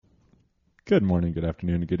Good morning, good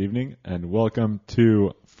afternoon, and good evening, and welcome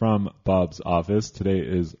to From Bob's Office. Today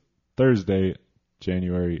is Thursday,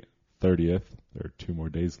 January 30th. There are 2 more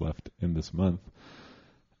days left in this month.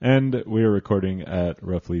 And we are recording at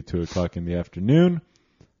roughly 2 o'clock in the afternoon.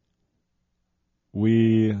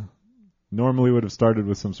 We normally would have started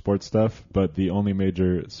with some sports stuff, but the only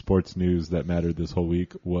major sports news that mattered this whole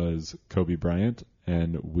week was Kobe Bryant,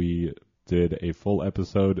 and we did a full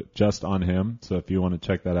episode just on him. So if you want to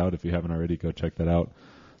check that out, if you haven't already, go check that out.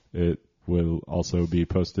 It will also be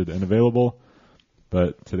posted and available.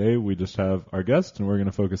 But today we just have our guest, and we're going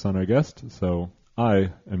to focus on our guest. So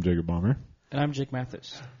I am Jacob Bomber. And I'm Jake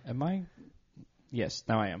Mathis. Am I? Yes,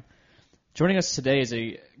 now I am. Joining us today is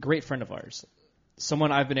a great friend of ours.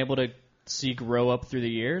 Someone I've been able to see grow up through the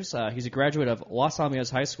years. He's a graduate of Los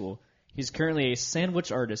Alamitos High School. He's currently a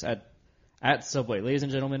sandwich artist at Subway. Ladies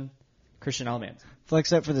and gentlemen, Christian Almand.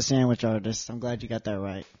 Flex up for the sandwich artist. I'm glad you got that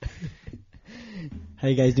right. How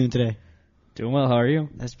you guys doing today? Doing well. How are you?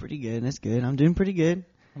 That's pretty good. That's good. I'm doing pretty good.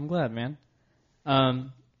 I'm glad, man.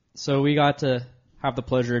 So we got to have the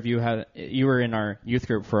pleasure of you were in our youth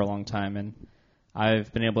group for a long time, and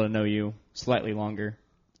I've been able to know you slightly longer.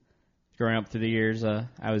 Growing up through the years, I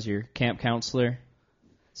was your camp counselor.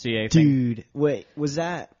 CA thing. Dude, wait, was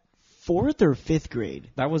that 4th or 5th grade?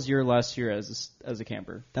 That was your last year as a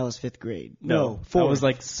camper. That was 5th grade. No, 4th. that was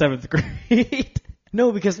like 7th grade.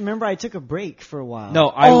 No, because remember I took a break for a while. No,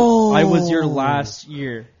 I was your last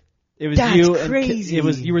year. It was That's you. crazy.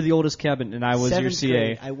 You were the oldest cabin, and I was your 7th CA.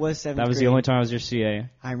 grade. I was 7th grade. That was the only time I was your CA.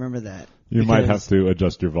 I remember that. You might have to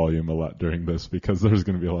adjust your volume a lot during this because there's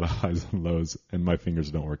going to be a lot of highs and lows, and my fingers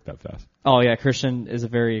don't work that fast. Oh, yeah, Christian is a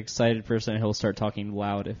very excited person, and he'll start talking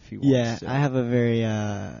loud if he wants to. Yeah, I have a very,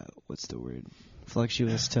 what's the word?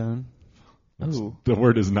 Fluctuous tone. Ooh. The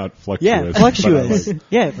word is not fluctuous. Yeah, fluctuous.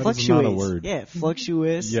 Yeah, it That is fluctuates. not a word. Yeah,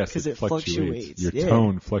 fluctuous. Yes, because it fluctuates. Your Yeah.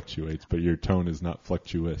 tone fluctuates, but your tone is not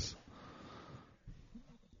fluctuous.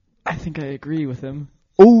 I think I agree with him.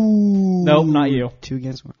 Ooh. Nope, not you. 2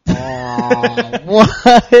 against 1. What?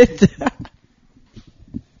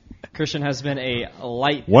 Christian has been a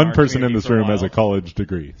light. One person in this room has a while. college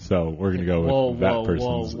degree, so we're going to go with that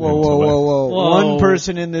person's Whoa. intellect. One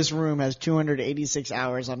person in this room has 286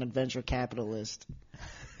 hours on Adventure Capitalist.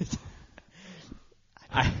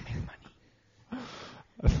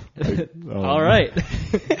 All right.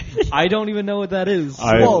 I don't even know what that is.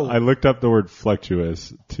 I looked up the word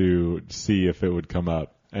fluctuous to see if it would come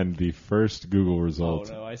up, and the first Google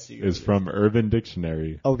result is from Urban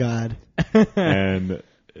Dictionary, Oh, God. and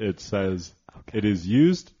it says, it is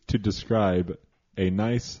used to describe a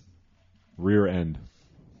nice rear end.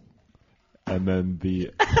 And then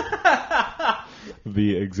the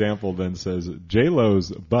example then says,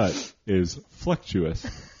 J-Lo's butt is fluctuous.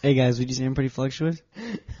 Hey, guys, would you say I'm pretty fluctuous?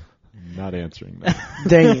 Not answering that.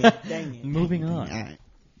 Dang it. Moving on. All right.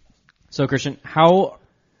 So, Christian, how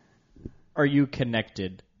are you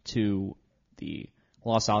connected to the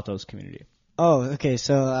Los Altos community? Oh, okay.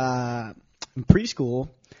 So, in preschool,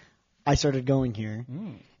 I started going here,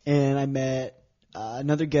 and I met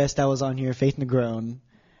another guest that was on here, Faith Negron,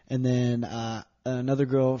 and then another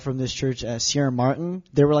girl from this church, Sierra Martin.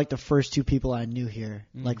 They were like the first 2 people I knew here,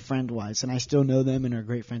 like friend-wise, and I still know them and are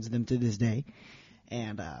great friends with them to this day.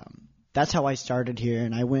 And that's how I started here,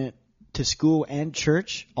 and I went to school and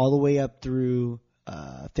church all the way up through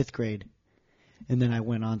 5th grade, and then I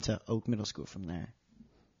went on to Oak Middle School from there.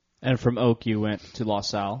 And from Oak, you went to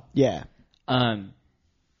Los Al. Yeah.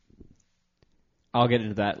 I'll get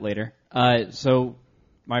into that later. So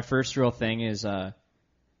my first real thing is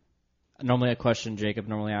normally a question Jacob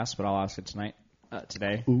normally asks, but I'll ask it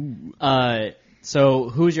today. Ooh. So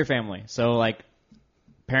who's your family? So like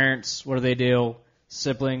parents, what do they do?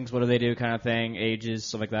 Siblings, what do they do? Kind of thing. Ages,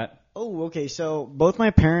 stuff like that. Oh, okay. So both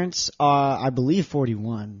my parents are, I believe,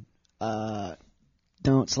 41.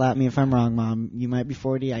 Don't slap me if I'm wrong, Mom. You might be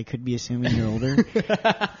 40. I could be assuming you're older.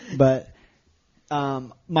 But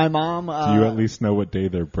my mom... Do you at least know what day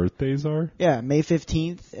their birthdays are? Yeah, May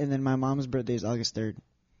 15th, and then my mom's birthday is August 3rd.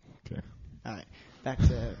 Okay. All right, back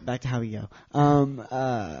to how we go.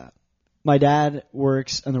 My dad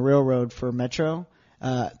works on the railroad for Metro.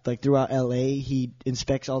 Like throughout LA, he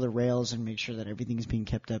inspects all the rails and makes sure that everything's being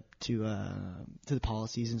kept up to the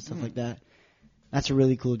policies and stuff like that. That's a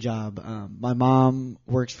really cool job. My mom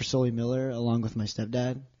works for Sully Miller along with my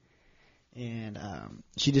stepdad, and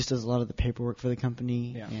she just does a lot of the paperwork for the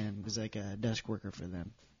company and was like a desk worker for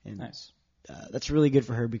them. And Nice. That's really good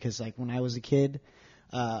for her because like when I was a kid,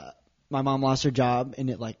 my mom lost her job and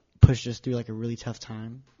it like pushed us through like a really tough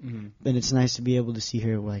time. Mm-hmm. And it's nice to be able to see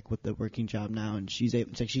her like with the working job now, and she's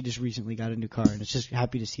able. It's like she just recently got a new car, and it's just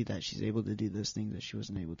happy to see that she's able to do those things that she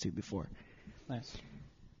wasn't able to before. Nice.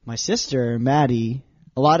 My sister Maddie,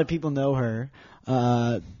 a lot of people know her.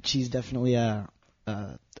 She's definitely a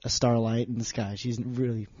starlight in the sky. She's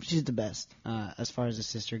the best as far as a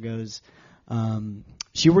sister goes.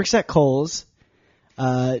 She works at Kohl's.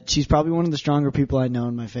 She's probably one of the stronger people I know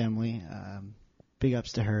in my family. Big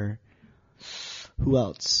ups to her. Who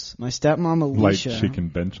else? My stepmom Alicia. Like she can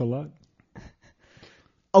bench a lot?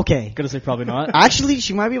 Okay. Gonna say probably not. Actually,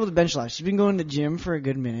 she might be able to bench a lot. She's been going to the gym for a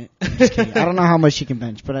good minute. Just kidding. I don't know how much she can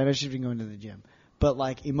bench, but I know she's been going to the gym. But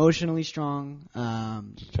like emotionally strong,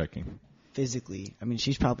 Just checking. physically, I mean,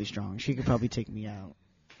 she's probably strong. She could probably take me out.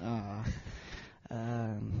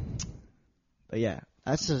 But yeah,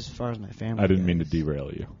 that's as far as my family. I didn't mean to goes.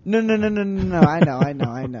 derail you. No. I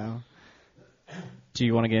know. Do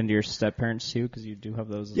you want to get into your step parents too? Because you do have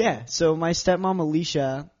those. As Yeah. So my stepmom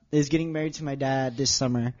Alicia is getting married to my dad this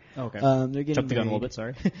summer. well. Okay. They're getting Jump the gun a married.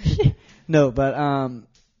 little bit. Sorry. No, but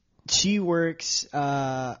she works,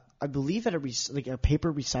 I believe, at a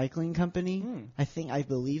paper recycling company. I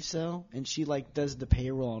believe so, and she like does the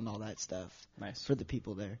payroll and all that stuff Nice. for the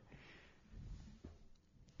people there.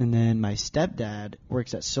 And then my stepdad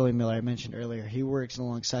works at Sully Miller. I mentioned earlier. He works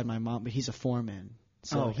alongside my mom, but he's a foreman.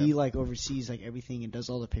 So Oh, okay. he like oversees like everything and does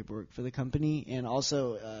all the paperwork for the company, and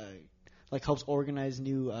also like helps organize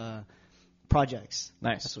new projects.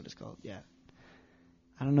 Nice. That's what it's called. Yeah.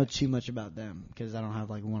 I don't know too much about them because I don't have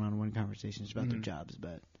like one-on-one conversations about their jobs,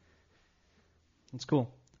 but That's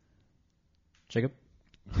cool. Jacob.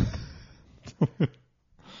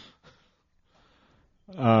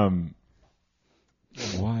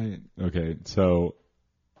 Why? Okay, so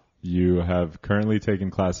you have currently taken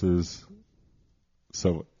classes.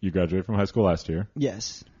 So you graduated from high school last year,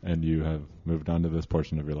 yes. and you have moved on to this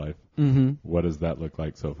portion of your life. Mm-hmm. What does that look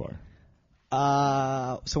like so far?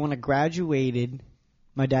 So when I graduated,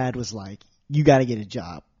 my dad was like, "You got to get a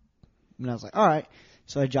job," and I was like, "All right."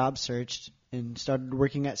 So I job searched and started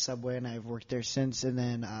working at Subway, and I've worked there since. And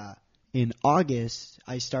then in August,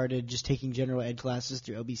 I started just taking general ed classes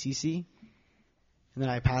through LBCC, and then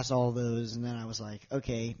I passed all those, and then I was like,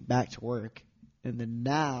 "Okay, back to work." And then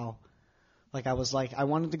now, like I was like, I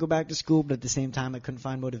wanted to go back to school, but at the same time, I couldn't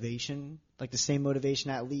find motivation, like the same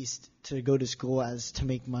motivation at least to go to school as to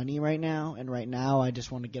make money right now. And right now, I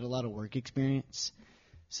just want to get a lot of work experience.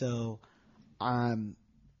 So, I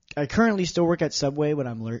currently still work at Subway, but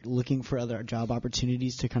I'm looking for other job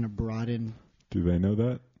opportunities to kind of broaden. Do they know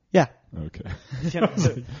that? Yeah. Okay. Yes.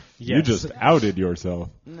 You just outed yourself.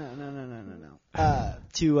 No.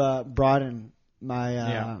 To broaden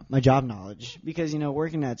my my job knowledge, because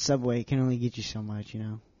working at Subway can only get you so much,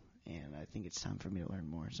 and I think it's time for me to learn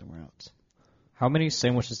more somewhere else. How many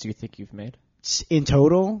sandwiches do you think you've made? In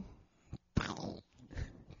total,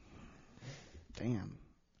 damn,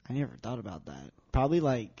 I never thought about that. Probably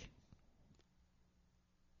like,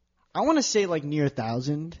 I want to say like near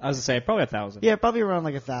 1,000. I was gonna say probably 1,000. Yeah, probably around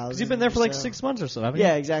like 1,000. Because you've been there for like so. 6 months or so, haven't you?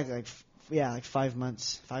 Yeah, exactly. Like 5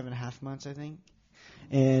 months, 5.5 months, I think.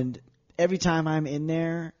 And every time I'm in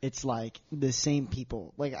there, it's like the same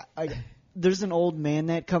people. Like there's an old man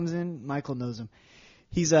that comes in. Michael knows him.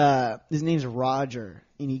 He's his name's Roger,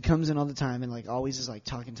 and he comes in all the time and like always is like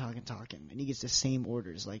talking, and he gets the same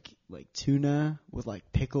orders, like tuna with like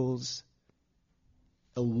pickles,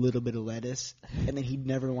 a little bit of lettuce, and then he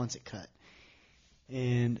never wants it cut.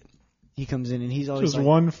 And he comes in and he's always Just like,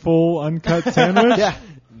 one full uncut sandwich? yeah.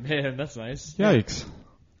 Man, that's nice. Yikes.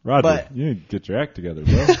 Roger, But- you need to get your act together,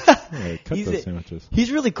 bro. Yeah, cut He's those a- sandwiches.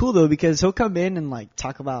 He's really cool though, because he'll come in and like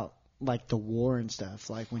talk about like the war and stuff,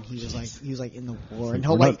 like when he was like in the war, and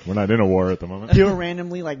he'll We're not in a war at the moment. he'll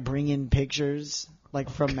randomly like bring in pictures like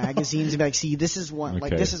from magazines and be like, see, this is what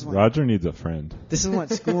like Okay, this is what Roger needs a friend. this is what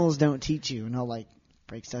schools don't teach you, and he'll like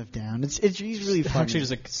break stuff down. He's really funny. Actually,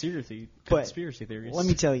 just a conspiracy But theories. Let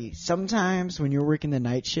me tell you, sometimes when you're working the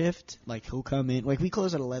night shift, like he'll come in, like we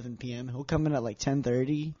close at 11 p.m. He'll come in at like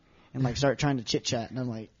 10:30 and like start trying to chit chat, and I'm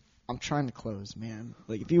like, I'm trying to close, man.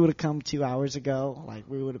 Like if you would have come 2 hours ago, like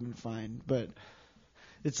we would have been fine. But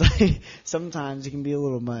it's like sometimes it can be a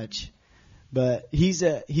little much. But he's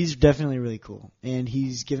definitely really cool, and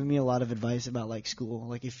he's given me a lot of advice about like school.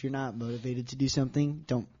 Like if you're not motivated to do something,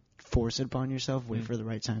 don't force it upon yourself. Wait for the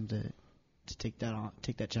right time to take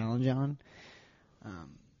that challenge on.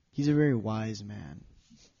 He's a very wise man,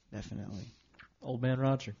 definitely. Old man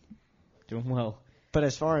Roger, doing well. But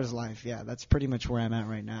as far as life, yeah, that's pretty much where I'm at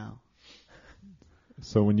right now.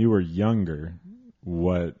 So when you were younger,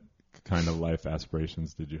 what kind of life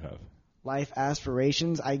aspirations did you have? life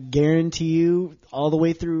aspirations, I guarantee you, all the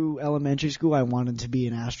way through elementary school, I wanted to be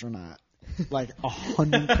an astronaut. Like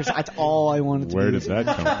 100%. That's all I wanted to be. Where did that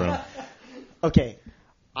come from? Okay,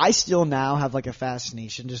 I still now have like a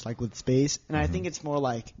fascination just like with space, and I think it's more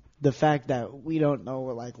like the fact that we don't know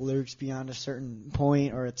what like lurks beyond a certain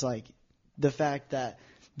point, or it's like the fact that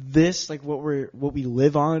this like what we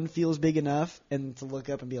live on feels big enough, and to look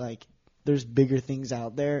up and be like, there's bigger things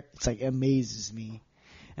out there. It's like amazes me,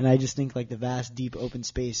 and I just think like the vast, deep, open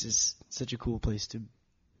space is such a cool place to.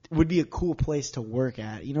 Would be a cool place to work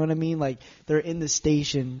at. You know what I mean? Like they're in the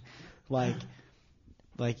station, like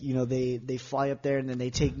you know they fly up there and then they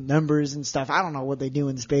take numbers and stuff. I don't know what they do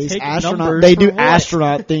in space. Take Astronaut. numbers They for do what?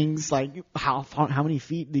 astronaut things like how many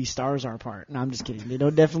feet these stars are apart. No, I'm just kidding. They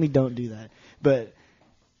definitely don't do that. But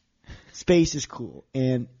space is cool.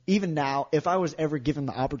 And even now, if I was ever given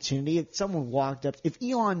the opportunity, if someone walked up, if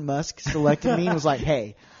Elon Musk selected me and was like,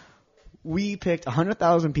 "Hey, we picked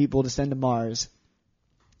 100,000 people to send to Mars."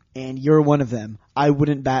 And you're one of them, I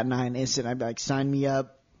wouldn't bat an eye an instant. I'd be like, sign me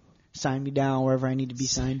up, sign me down wherever I need to be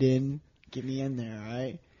signed in. Get me in there, all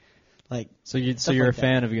right? Like, So you're Stuff a like that.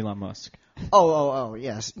 fan of Elon Musk. oh,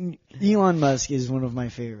 yes. Elon Musk is one of my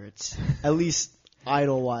favorites. At least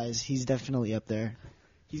idol-wise, he's definitely up there.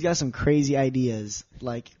 He's got some crazy ideas,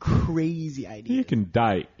 like crazy You ideas. can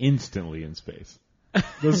die instantly in space.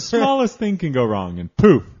 The smallest thing can go wrong, and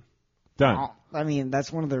poof, done. I mean,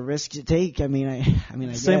 that's one of the risks you take. I Same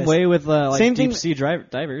guess. way with like Same thing- deep sea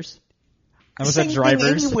divers. I was Same at thing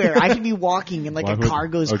drivers. anywhere. I could be walking and like Why a would- car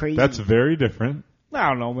goes oh, crazy. That's very different. I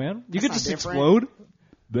don't know, man. You That's could not just different. explode.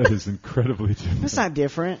 That is incredibly different. That's not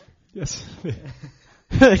different. Yes.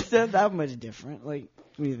 It's not that much different. Like,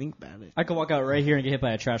 when you think about it. I could walk out right here and get hit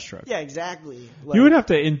by a trash truck. Yeah, exactly. Like, You would have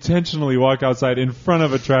to intentionally walk outside in front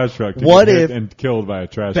of a trash truck to What get hit if- and killed by a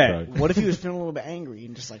trash Bet. truck. What if he was feeling a little bit angry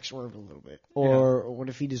and just like swerved a little bit? Or what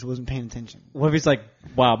if he just wasn't paying attention? What if he's like,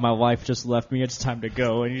 wow, my wife just left me. It's time to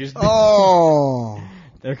go. And you just, Oh.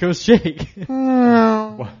 there goes Jake.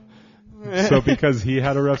 So because he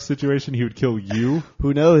had a rough situation, he would kill you?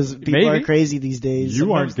 Who knows? People Maybe. are crazy these days.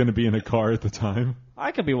 You aren't going to be in a car at the time.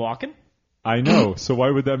 I could be walking. I know. So why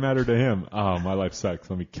would that matter to him? Oh, my life sucks.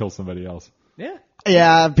 Let me kill somebody else. Yeah.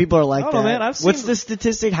 Yeah, people are like I that. don't know, man. I've What's seen- the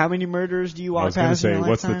statistic? How many murders do you I walk was going to past in say, your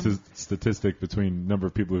what's lifetime? the statistic between number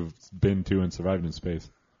of people who've been to and survived in space?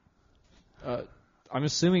 I'm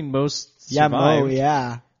assuming most Yeah,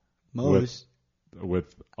 survived. most.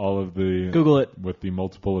 With all of the Google it. with the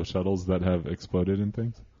multiple of shuttles that have exploded and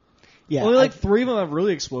things? Yeah, Only like 3 of them have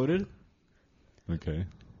really exploded. Okay.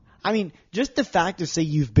 I mean, just the fact to say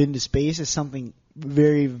you've been to space is something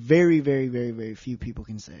very, very, very, very, very few people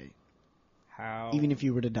can say. How? Even if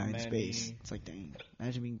you were to die in many- space, it's like, dang,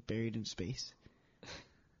 imagine being buried in space.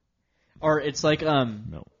 Or it's like,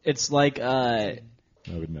 No, it's like, I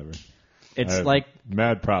would never. it's I have like,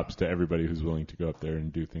 mad props to everybody who's willing to go up there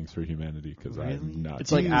and do things for humanity because I'm not.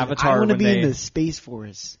 It's like Dude, Avatar I want to when be in they- the space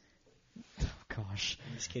forest. gosh.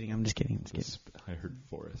 I'm just kidding. I'm just kidding. I heard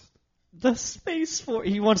forest. The Space Force.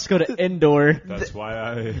 He wants to go to Endor. That's why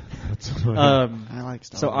I. That's why I like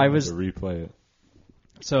Star So Wars. I I was, had to replay it.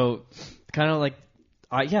 so kind of like,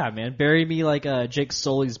 yeah, man, bury me like Jake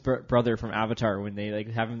Sully's brother from Avatar when they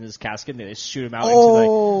like have him in this casket and they shoot him out into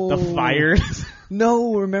like the fire.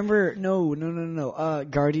 No, remember? No.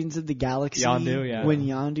 Guardians of the Galaxy. Yondu, yeah. When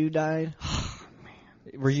Yondu died.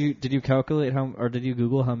 Did you calculate how, or did you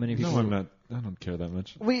Google how many people? No, I'm not. I don't care that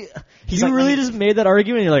much. Wait, You really just made that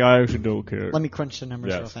argument and you're like, I actually don't care. Let me crunch the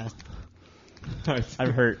numbers real Yes. fast.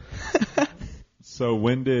 I'm hurt. So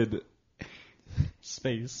when did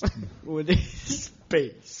Space.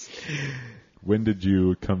 Space. when did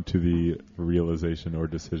you come to the realization or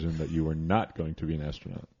decision that you were not going to be an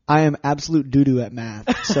astronaut? I am absolute doo-doo at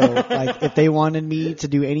math. So, like, if they wanted me to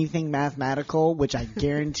do anything mathematical, which I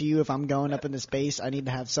guarantee you if I'm going up into space, I need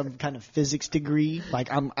to have some kind of physics degree,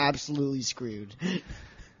 like, I'm absolutely screwed.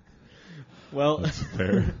 Well, That's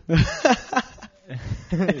fair.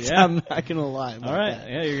 yeah. I'm not going to lie about All right. that.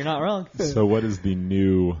 Yeah, you're not wrong. So what is the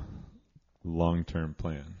new long-term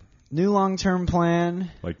plan? New long-term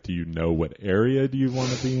plan. Like, do you know what area do you want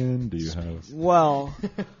to be in? Do you have? Well,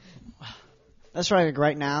 that's right. Like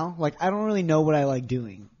right now, like I don't really know what I like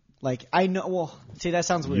doing. Like I know. Well, see, that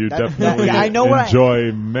sounds weird. You That- definitely yeah, I know what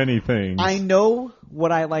enjoy many things. I know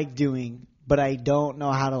what I like doing, but I don't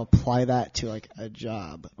know how to apply that to like a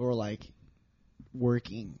job or like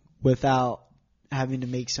working without having to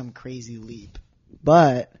make some crazy leap.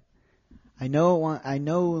 But I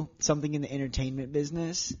know something in the entertainment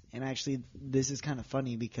business, and actually this is kind of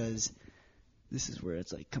funny because this is where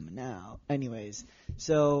it's like coming out. Anyways,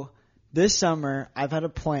 so this summer I've had a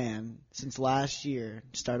plan since last year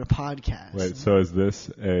to start a podcast. Wait, so is this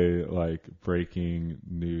a like breaking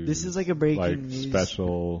news? This is like a breaking news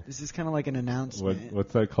special. This is kind of like an announcement.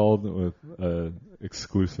 What's that called? With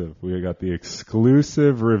exclusive. We got the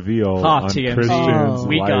exclusive reveal Ha, on TMZ. Christian's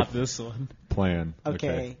We life got this one. plan.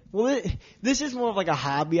 Okay. Well, this is more of like a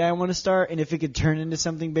hobby I want to start, and if it could turn into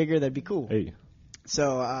something bigger, that'd be cool. Hey,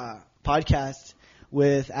 So, podcast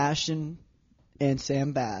with Ashton and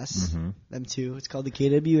Sam Bass, Mhm. them two. It's called the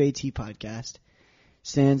KWAT podcast.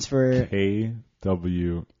 Stands for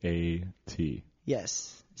KWAT.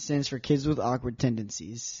 yes, stands for Kids with Awkward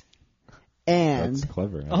Tendencies. And That's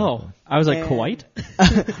clever. I Oh, like I was like, And- Kuwait?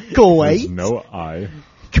 that. There's Kuwait, no I.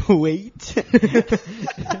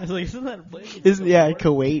 Kuwait, I was like, isn't that a place? isn't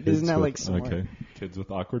Kuwait? Kids Isn't that with- like smart? Okay. Kids with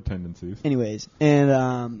awkward tendencies. Anyways,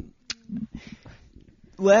 and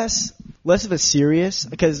less of a serious,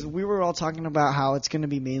 because we were all talking about how it's going to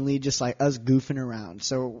be mainly just like us goofing around.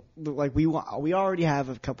 So like we already have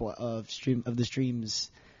a couple of the streams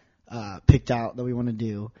picked out that we want to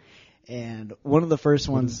do, and one of the first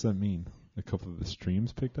What ones does that mean? A couple of the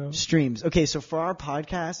streams picked out? streams. Okay, so for our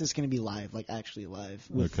podcast, it's going to be live, like actually live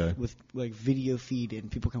with Okay. with like video feed, and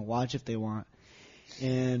people can watch if they want.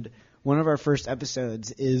 And one of our first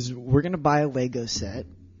episodes is we're going to buy a Lego set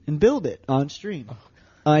and build it on stream.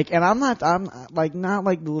 Like, and I'm not like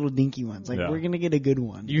the little dinky ones. Like, Yeah. we're gonna get a good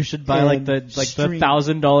one. You should buy like And the stream.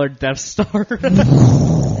 $1,000 Death Star.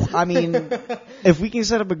 I mean, if we can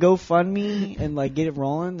set up a GoFundMe and like get it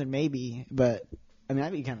rolling, then maybe. But I mean,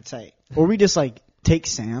 that'd be kind of tight. Or we just like take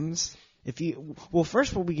Sam's.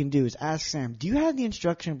 First what we can do is ask Sam, do you have the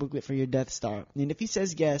instruction booklet for your Death Star? And if he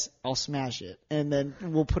says yes, I'll smash it, and then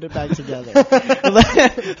we'll put it back together.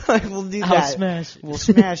 Like, we'll do I'll that. smash it. We'll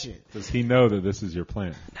smash it. Does he know that this is your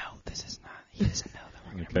plan? No, this is not. He doesn't know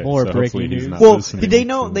that. Okay, More so breaking hopefully he's news. not Well, listening they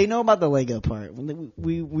know to- they know about the Lego part.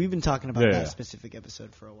 We've been talking about Yeah, that yeah. specific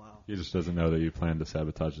episode for a while. He just doesn't know that you plan to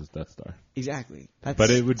sabotage his Death Star. Exactly. That's,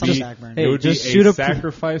 But it would it's on the be back burner. Hey, it would just be shoot a a-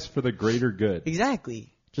 sacrifice for the greater good.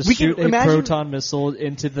 Exactly. Just We can shoot a imagine- proton missile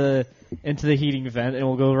into the heating vent, and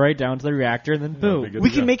we'll go right down to the reactor, and then That'll be boom. good We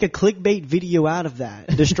to can go. make a clickbait video out of that.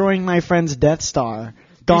 Destroying my friend's Death Star.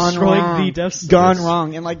 Gone Destroying wrong. the Death Star. Gone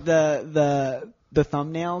wrong. And like the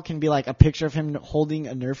thumbnail can be like a picture of him holding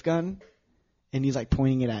a Nerf gun, and he's like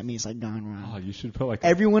pointing it at me. It's like gone wrong. Oh, you should put like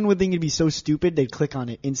Everyone would think it'd be so stupid they'd click on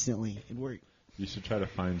it instantly. It'd work. you should try to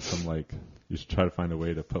find some like you should try to find a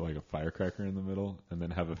way to put like a firecracker in the middle and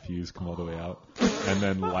then have a fuse come all the way out and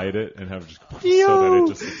then light it and have it just so that Yo. it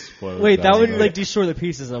just explodes. Wait, that out of would the- like destroy the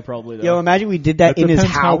pieces though, probably though. Yo, imagine we did that That in his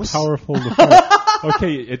depends house. How powerful the fire.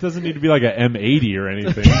 Okay, it doesn't need to be like a M80 or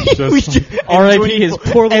anything. It's just We should- R.I.P. his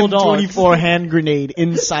poor little dog. M24 hand grenade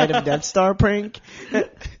inside of Death Star prank.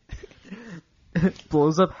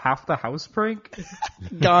 Blows up half the house prank.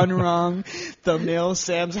 Gone wrong. Thumbnail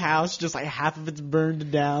Sam's house, just like half of it's burned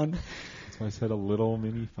down. That's why I said a little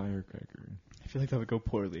mini firecracker. I feel like that would go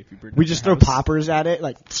poorly if you burned We up just the throw house. poppers at it.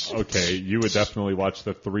 Like, Okay, you would definitely watch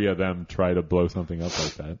the three of them try to blow something up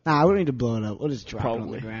like that. nah, we don't need to blow it up. We'll just drop it on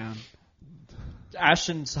Probably. the ground.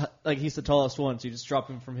 Ashton's like he's the tallest one, so you just drop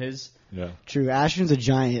him from his. Yeah. True. Ashton's a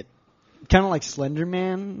giant. Kind of like Slender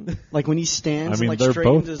Man. Like when he stands I mean, and like they're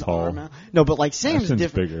straightens both his tall. arm out. No, but like Sam's Ashton's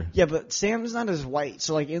different. bigger. Yeah, but Sam's not as white.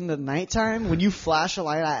 So like in the nighttime, when you flash a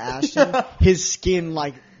light at Ashton, his skin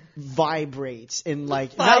like vibrates and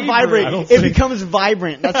like not Vibrate. vibrate. I don't It think- becomes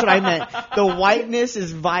vibrant. That's what I meant. The whiteness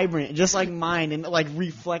is vibrant, just like mine, and it like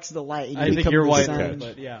reflects the light. And you I think become you're the white, sun.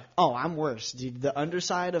 but yeah. Oh, I'm worse, dude. The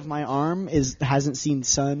underside of my arm hasn't seen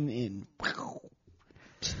sun in.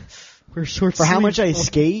 We're short. For how much I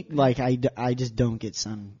skate, like I just don't get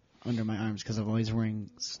sun under my arms because I'm always wearing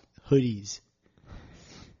hoodies.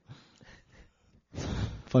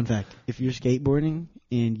 Fun fact: if you're skateboarding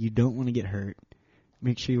and you don't want to get hurt,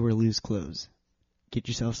 make sure you wear loose clothes. Get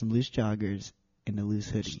yourself some loose joggers and a loose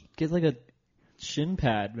hoodie. Get like a shin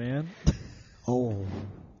pad, man. Oh,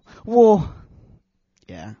 well,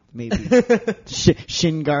 yeah, maybe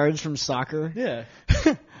shin guards from soccer. Yeah.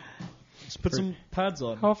 Just put some pads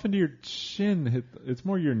on. How often do your shin hit? It's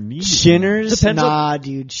more your knee. Shinners, Depends on- nah,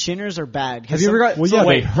 dude. Shinners are bad. 'Cause Have you ever got? Well, so yeah,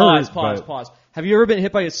 wait, they pause, hurt, pause, but- pause. Have you ever been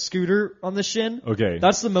hit by a scooter on the shin? Okay.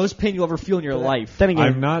 That's the most pain you'll ever feel in your life. Then again,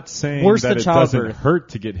 I'm not saying Worse that than it doesn't childbirth. hurt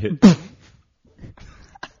to get hit.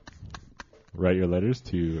 Write your letters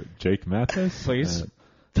to Jake Mathis. Please.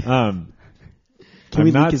 I'm Can we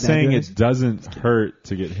leak not his saying address? it doesn't hurt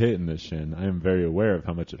to get hit in the shin. I am very aware of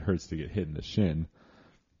how much it hurts to get hit in the shin.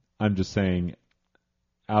 I'm just saying,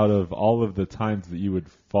 out of all of the times that you would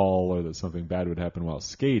fall or that something bad would happen while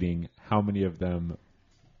skating, how many of them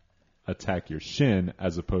attack your shin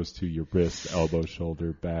as opposed to your wrist, elbow,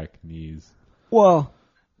 shoulder, back, knees. Well,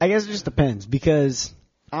 I guess it just depends because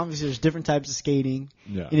obviously there's different types of skating.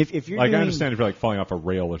 Yeah. And if you're like doing, I understand if you're like falling off a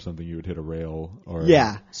rail or something, you would hit a rail. Or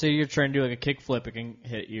yeah, So you're trying to do like a kick flip, it can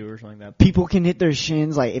hit you or something like that. people can hit their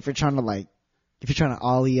shins like if you're trying to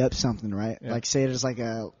ollie up something, right? Yeah. Like say there's like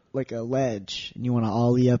a ledge and you want to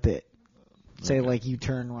ollie up it. Say like you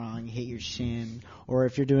turn wrong, you hit your shin, or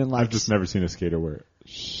if you're doing like I've just never seen a skater wear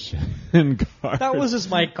shin guards. That was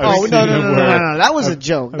just my I've Oh seen no, them wear- that was a I've-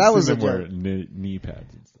 joke. I've That seen was a them wear joke. knee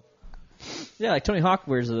pads and stuff. Yeah, like Tony Hawk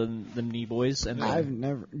wears the knee boys, and I've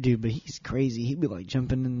never, dude, but he's crazy. He'd be like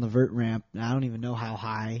jumping in the vert ramp, and I don't even know how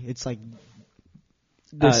high. It's like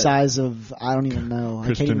the size of, I don't even know.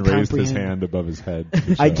 Christian I can't even raised his comprehend. hand above his head to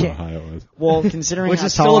show I how can't- high it was. Well, considering which how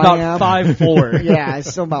is tall still I am, about 5'4". yeah,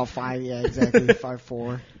 it's still about 5. Yeah, exactly,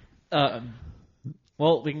 5'4".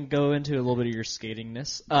 Well, we can go into a little bit of your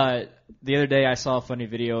skatingness. The other day I saw a funny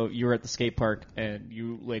video. You were at the skate park, and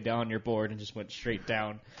you laid down on your board and just went straight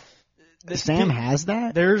down. Sam has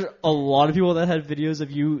that. There's a lot of people that had videos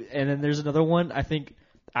of you, and then there's another one, I think,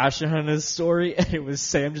 Ashton had his story, and it was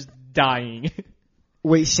Sam just dying.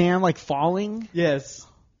 Wait, Sam like falling? Yes.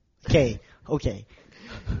 Okay.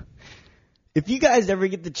 If you guys ever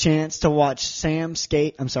get the chance to watch Sam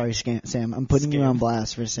skate, I'm sorry, Sam, I'm putting you on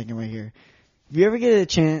blast for a second right here. If you ever get a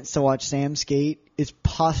chance to watch Sam skate, it's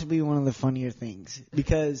possibly one of the funnier things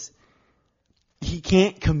because he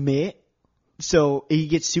can't commit, so he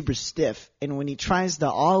gets super stiff. And when he tries to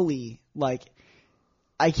ollie, like,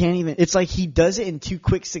 I can't even, it's like he does it in too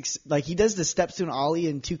quick, like he does the steps to an ollie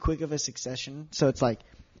in too quick of a succession. So it's like,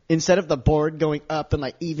 instead of the board going up and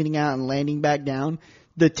like evening out and landing back down,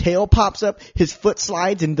 the tail pops up, his foot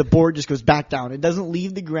slides, and the board just goes back down. It doesn't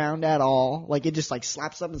leave the ground at all. Like it just like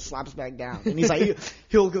slaps up and slaps back down. And he's like,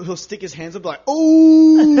 he'll stick his hands up like,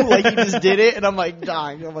 oh, like he just did it. And I'm like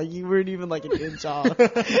dying. I'm like, you weren't even like an inch off.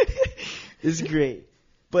 It's great.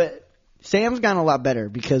 But Sam's gotten a lot better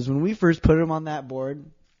because when we first put him on that board,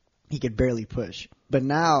 he could barely push. But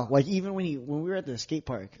now, like even when we were at the skate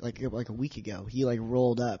park like a week ago, he like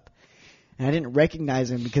rolled up. And I didn't recognize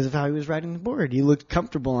him because of how he was riding the board. He looked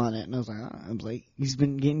comfortable on it, and I was like, he's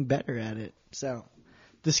been getting better at it. So,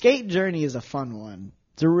 the skate journey is a fun one.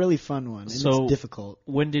 It's a really fun one, and So- it's difficult.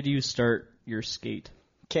 When did you start your skate?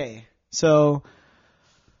 Okay, so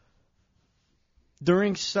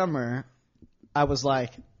during summer, I was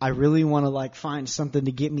like, I really want to like find something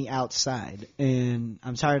to get me outside, and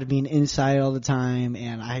I'm tired of being inside all the time.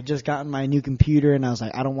 And I had just gotten my new computer, and I was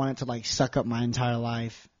like, I don't want it to like suck up my entire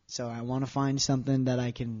life. So I want to find something that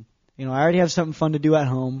I can, I already have something fun to do at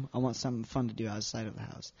home. I want something fun to do outside of the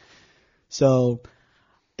house. So,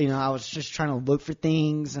 I was just trying to look for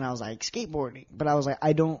things, and I was like skateboarding, but I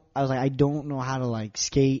I don't know how to like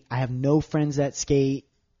skate. I have no friends that skate.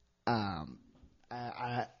 I'm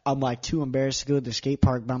like too embarrassed to go to the skate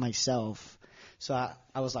park by myself. So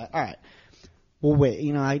I was like, all right, well wait,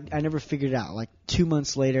 I never figured it out. Like 2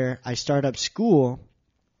 months later, I start up school,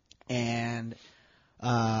 and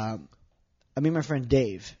I meet my friend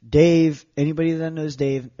Dave. Dave, anybody that knows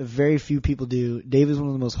Dave, very few people do. Dave is one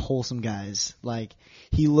of the most wholesome guys. Like,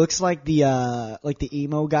 he looks like the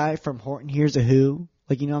emo guy from Horton Hears a Who.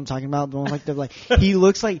 Like, you know what I'm talking about? The one he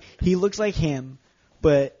looks like him,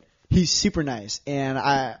 but he's super nice. And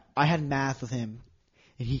I had math with him,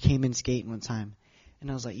 and he came in skating one time.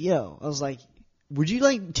 And I was like, would you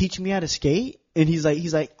like teach me how to skate? And he's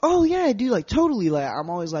like, oh yeah, I do, like totally. Like, I'm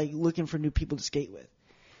always like looking for new people to skate with.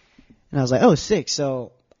 And I was like, oh, sick.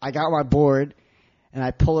 So I got my board, and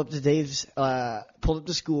I pulled up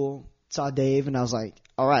to school, saw Dave, and I was like,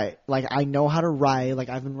 all right, like I know how to ride. Like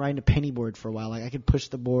I've been riding a penny board for a while. Like I could push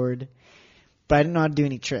the board, but I didn't know how to do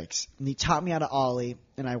any tricks. And he taught me how to ollie,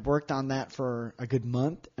 and I worked on that for a good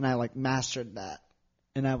month, and I like mastered that.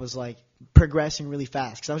 And I was like progressing really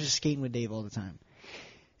fast because I was just skating with Dave all the time.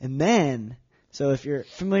 And then, so if you're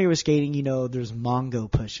familiar with skating, there's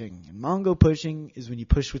Mongo pushing. And Mongo pushing is when you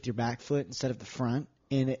push with your back foot instead of the front.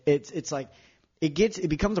 And it's like, it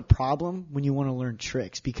becomes a problem when you want to learn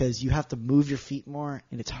tricks because you have to move your feet more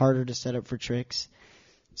and it's harder to set up for tricks.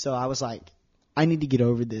 So I was like, I need to get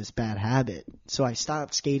over this bad habit. So I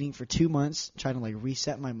stopped skating for 2 months, trying to like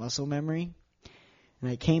reset my muscle memory. And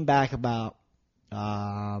I came back about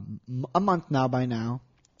a month now by now.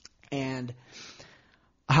 And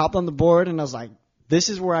I hopped on the board and I was like, this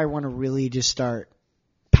is where I want to really just start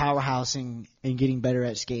powerhousing and getting better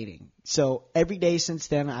at skating. So every day since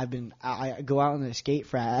then, I go out on the skate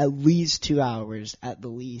for at least 2 hours at the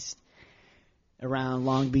least around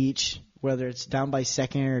Long Beach, whether it's down by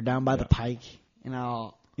Second or down by the Pike. And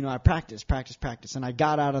I'll I practice, and I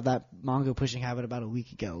got out of that Mongo pushing habit about a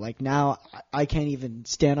week ago. Like now, I can't even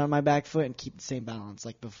stand on my back foot and keep the same balance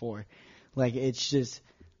like before. Like it's just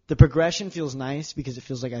the progression feels nice because it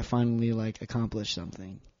feels like I finally like accomplished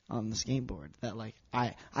something on the skateboard. That like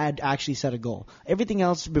I had actually set a goal. Everything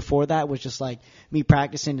else before that was just like me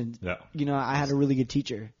practicing, and I had a really good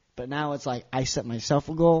teacher. But now it's like I set myself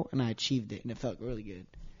a goal and I achieved it, and it felt really good.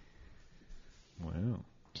 Wow.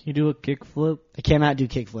 Can you do a kickflip? I cannot do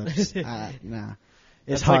kickflips. Nah.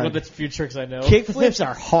 It's That's hard. like one of the few tricks I know. Kickflips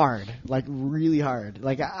are hard, like really hard.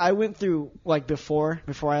 Like I went through like before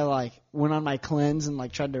I like went on my cleanse and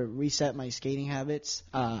like tried to reset my skating habits.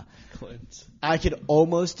 Cleanse. I could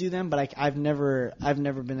almost do them, but I've never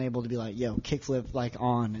been able to be like, yo, kickflip like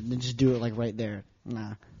on and then just do it like right there.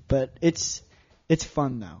 Nah. But it's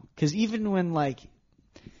fun though, because even when like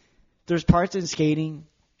there's parts in skating.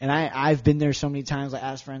 And I've been there so many times, like,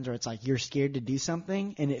 as friends, where it's like you're scared to do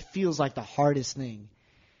something, and it feels like the hardest thing.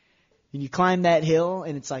 And you climb that hill,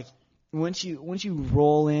 and it's like once you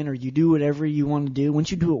roll in or you do whatever you want to do, once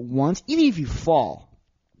you do it once, even if you fall,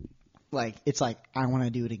 like it's like I want to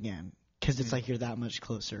do it again because it's like you're that much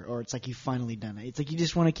closer, or it's like you've finally done it. It's like you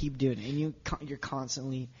just want to keep doing it, and you're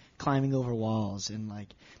constantly climbing over walls and like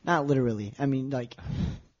not literally. I mean like.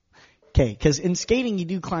 Okay, because in skating you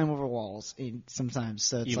do climb over walls sometimes,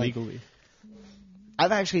 so it's illegally. Like,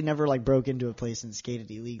 I've actually never like broke into a place and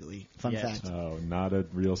skated illegally. Fun fact. Oh, not a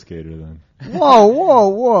real skater then.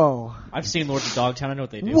 Whoa! I've seen Lords of Dogtown. I know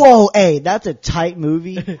what they do. Whoa, hey, that's a tight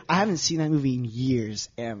movie. I haven't seen that movie in years,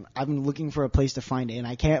 and I've been looking for a place to find it, and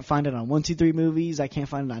I can't find it on 123 Movies. I can't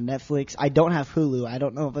find it on Netflix. I don't have Hulu. I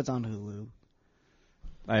don't know if it's on Hulu.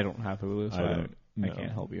 I don't have Hulu, so I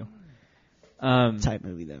can't help you. Tight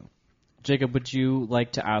movie though. Jacob, would you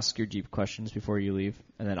like to ask your deep questions before you leave?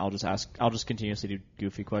 And then I'll just continuously do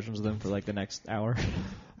goofy questions with them for like the next hour.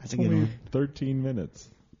 That's a good one. 13 minutes.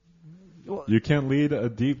 You can't lead a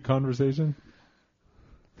deep conversation?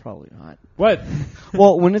 Probably not. What?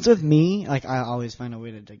 Well, when it's with me, like I always find a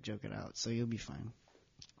way to like joke it out, so you'll be fine.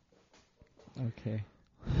 Okay.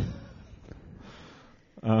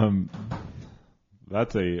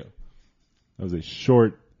 That was a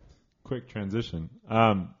short, quick transition.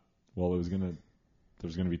 Well, there's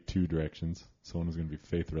gonna be two directions. So one was gonna be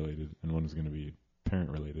faith related, and one was gonna be parent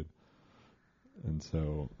related. And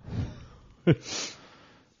so,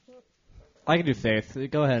 I can do faith.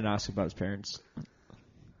 Go ahead and ask about his parents.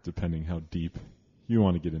 depending how deep you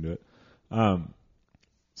want to get into it.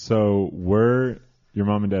 So were your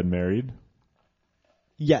mom and dad married?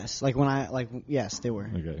 Yes, yes, they were.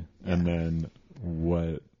 Okay, Yeah. and then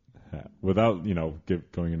what? Without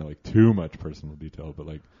going into like too much personal detail, but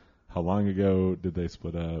like. How long ago did they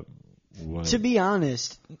split up? What? To be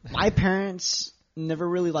honest, my parents never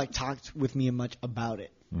really like talked with me much about it.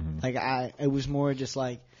 Mm-hmm. Like it was more just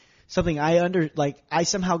like something I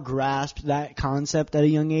somehow grasped that concept at a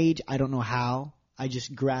young age. I don't know how. I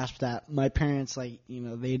just grasped that my parents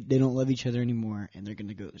they don't love each other anymore and they're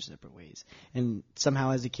gonna go their separate ways. And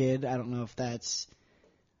somehow as a kid, I don't know if that's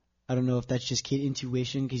just kid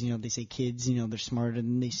intuition because they say kids they're smarter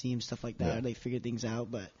than they seem, stuff like that. Yeah. Or they figure things out,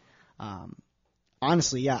 but.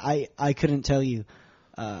 Honestly, yeah, I couldn't tell you.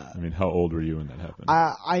 I mean, how old were you when that happened?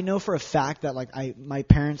 I know for a fact that my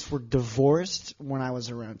parents were divorced when I was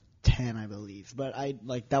around 10, I believe. But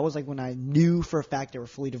that was when I knew for a fact they were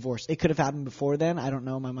fully divorced. It could have happened before then. I don't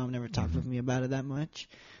know. My mom never talked with me about it that much.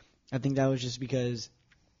 I think that was just because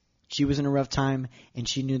she was in a rough time and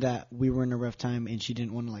she knew that we were in a rough time and she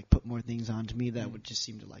didn't want to put more things onto me that would just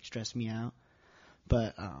seem to stress me out.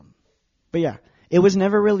 But yeah. It was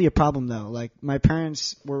never really a problem though. Like my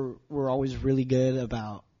parents were always really good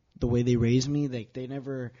about the way they raised me. They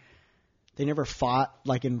never fought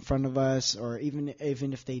in front of us, or even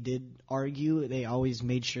if they did argue, they always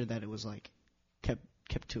made sure that it was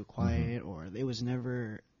kept to a quiet, or it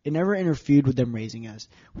never interfered with them raising us,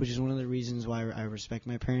 which is one of the reasons why I respect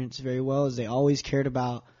my parents very well. Is they always cared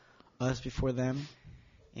about us before them,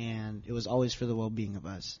 and it was always for the well-being of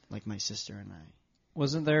us, like my sister and I.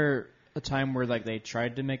 Wasn't there a time where they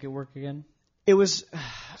tried to make it work again? It was.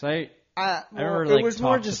 I remember it was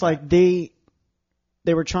more just they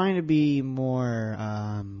were trying to be more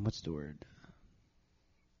what's the word?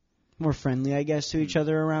 More friendly, I guess, to each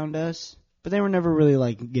other around us. But they were never really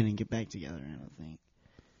gonna get back together. I don't think.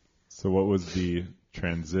 So what was the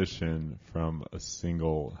transition from a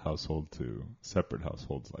single household to separate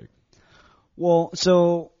households like? Well,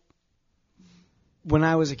 so. When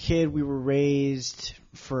I was a kid, we were raised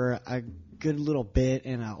for a good little bit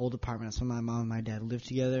in an old apartment. That's when my mom and my dad lived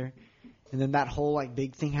together. And then that whole like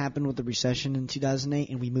big thing happened with the recession in 2008,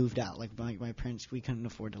 and we moved out. Like my parents, we couldn't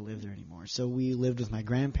afford to live there anymore, so we lived with my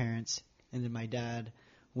grandparents, and then my dad,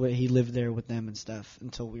 he lived there with them and stuff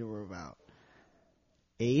until we were about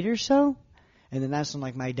 8 or so, and then that's when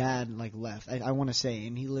like my dad like left. I want to say,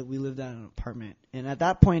 and we lived out in an apartment, and at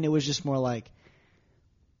that point it was just more like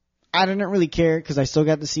I didn't really care because I still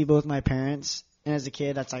got to see both my parents, and as a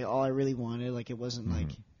kid that's like all I really wanted. Like it wasn't like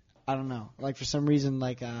I don't know, like for some reason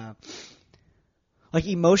like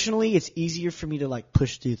emotionally, it's easier for me to like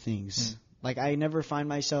push through things. Like I never find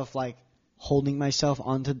myself like holding myself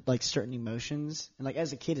onto like certain emotions, and like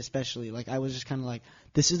as a kid especially, like I was just kind of like,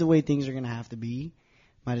 this is the way things are gonna have to be.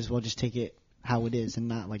 Might as well just take it how it is and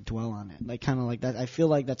not like dwell on it. Like kind of like that. I feel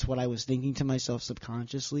like that's what I was thinking to myself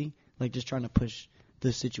subconsciously, like just trying to push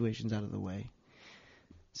those situations out of the way.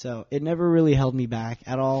 So it never really held me back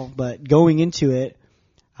at all. But going into it,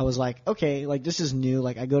 I was like, okay, like this is new.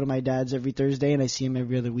 Like I go to my dad's every Thursday and I see him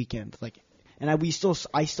every other weekend. Like, and I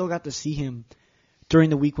still got to see him during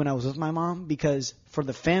the week when I was with my mom, because for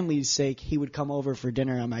the family's sake, he would come over for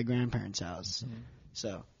dinner at my grandparents' house.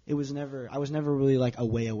 So I was never really like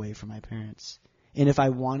away from my parents. And if I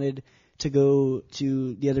wanted to go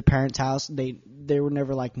to the other parents' house, they were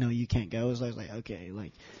never like, no, you can't go. So I was like, okay,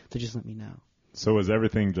 like they just let me know. So was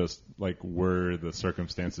everything just like, were the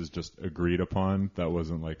circumstances just agreed upon? That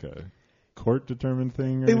wasn't like a court determined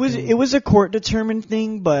thing? It was a court determined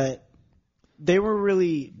thing, but they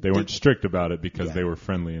weren't strict about it because they were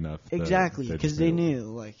friendly enough. Exactly, because they knew,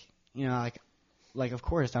 like, you know, like of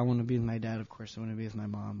course I want to be with my dad. Of course I want to be with my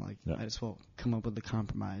mom. Like I just will come up with a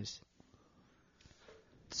compromise.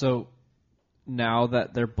 So now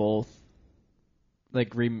that they're both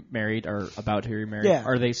like remarried or about to be remarried,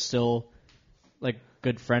 are they still like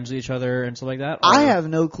good friends with each other and stuff like that? Or? I have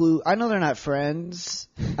no clue. I know they're not friends.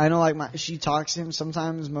 I know like she talks to him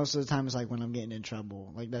sometimes. Most of the time it's like when I'm getting in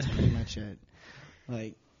trouble. Like that's pretty much it.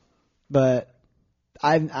 Like, but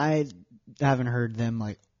I haven't heard them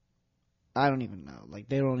like. I don't even know. Like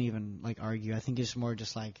they don't even like argue. I think it's more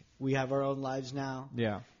just like we have our own lives now.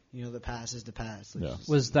 Yeah. You know, the past is the past.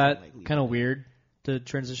 Was that kind of weird to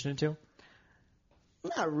transition into?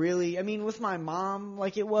 Not really. I mean, with my mom,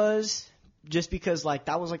 like it was. Just because, like,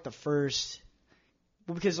 that was, like, the first –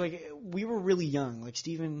 because, like, we were really young. Like,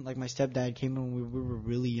 Steven, like, my stepdad came in when we were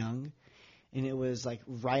really young. And it was, like,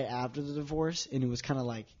 right after the divorce. And it was kind of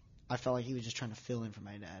like I felt like he was just trying to fill in for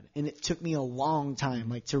my dad. And it took me a long time,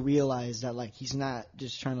 like, to realize that, like, he's not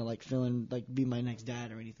just trying to, like, fill in, like, be my next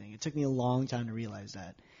dad or anything. It took me a long time to realize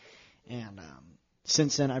that. And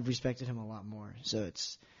since then, I've respected him a lot more. So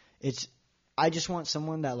it's I just want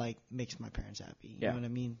someone that, like, makes my parents happy. You know what I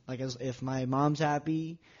mean? Like, if my mom's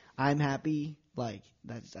happy, I'm happy. Like,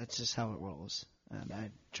 that's just how it rolls. And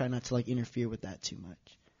I try not to, like, interfere with that too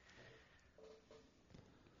much.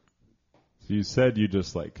 So you said you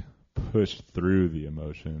just, like, pushed through the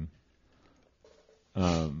emotion.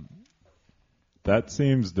 That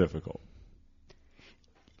seems difficult.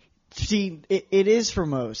 See, it is for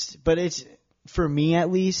most, but it's... For me,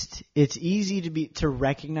 at least, it's easy to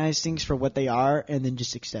recognize things for what they are and then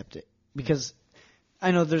just accept it. Because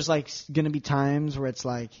I know there's like going to be times where it's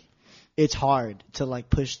like it's hard to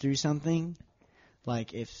like push through something.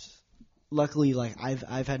 Like if luckily like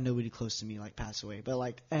I've had nobody close to me like pass away, but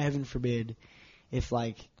like heaven forbid if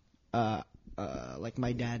like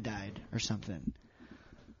my dad died or something.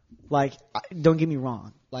 Like don't get me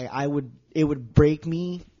wrong, like it would break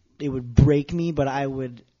me, but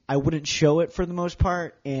I wouldn't show it for the most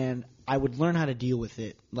part, and I would learn how to deal with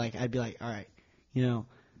it. Like, I'd be like, all right, you know,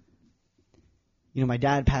 my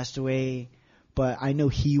dad passed away, but I know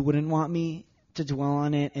he wouldn't want me to dwell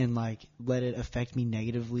on it and, like, let it affect me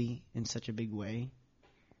negatively in such a big way.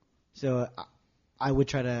 So I would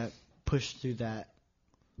try to push through that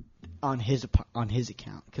on his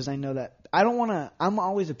account, because I know that I don't want to – I'm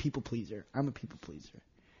always a people pleaser. I'm a people pleaser.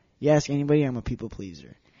 You ask anybody, I'm a people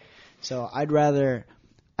pleaser. So I'd rather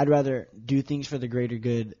do things for the greater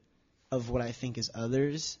good of what I think is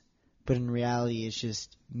others, but in reality, it's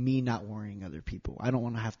just me not worrying other people. I don't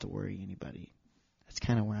want to have to worry anybody. That's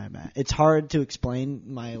kind of where I'm at. It's hard to explain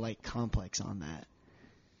my like complex on that.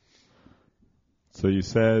 So you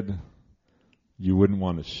said you wouldn't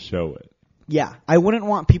want to show it. Yeah, I wouldn't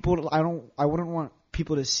want people to. I wouldn't want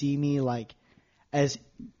people to see me like as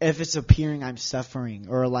if it's appearing I'm suffering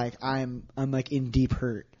or like I'm like in deep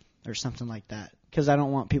hurt or something like that. Because I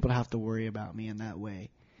don't want people to have to worry about me in that way.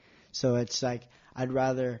 So it's like I'd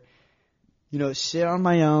rather, sit on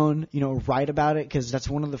my own, write about it, because that's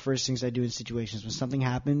one of the first things I do in situations. When something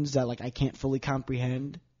happens that like I can't fully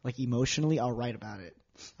comprehend, like emotionally, I'll write about it.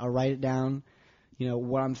 I'll write it down,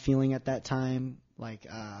 what I'm feeling at that time, like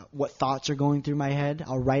what thoughts are going through my head.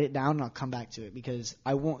 I'll write it down and I'll come back to it because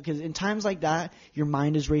in times like that, your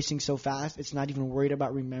mind is racing so fast, it's not even worried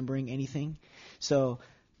about remembering anything. So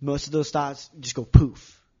most of those thoughts just go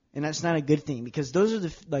poof. And that's not a good thing because those are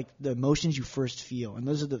the emotions you first feel, and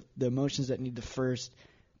those are the emotions that need to first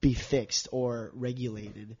be fixed or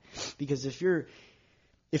regulated. Because if you're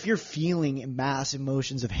feeling mass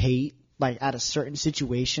emotions of hate like at a certain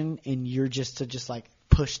situation and you're just like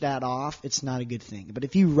push that off, it's not a good thing. But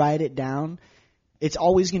if you write it down, it's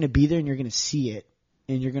always going to be there and you're going to see it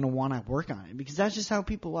and you're going to want to work on it because that's just how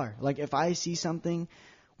people are. Like if I see something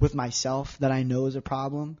with myself that I know is a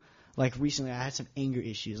problem. Like recently I had some anger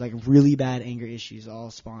issues, like really bad anger issues all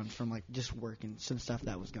spawned from like just work and some stuff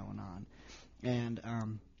that was going on. And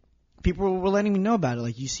people were letting me know about it.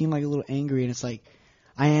 Like, you seem like a little angry, and it's like,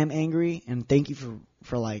 I am angry, and thank you for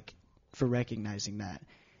recognizing that.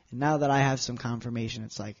 And now that I have some confirmation,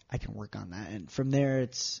 it's like I can work on that. And from there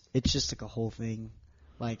it's just like a whole thing,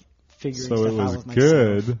 like figuring stuff out with myself. So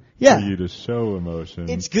it was good for you to show emotion.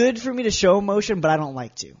 It's good for me to show emotion, but I don't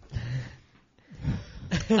like to.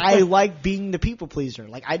 I like being the people pleaser.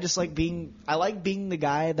 Like I like being the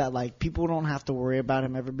guy that like people don't have to worry about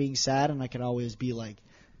him ever being sad, and I can always be like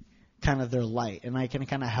kind of their light, and I can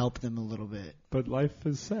kind of help them a little bit. But life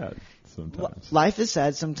is sad sometimes. Life is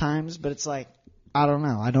sad sometimes, but it's like I don't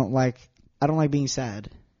know. I don't like being sad,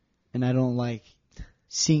 and I don't like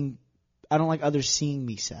others seeing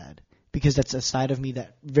me sad because that's a side of me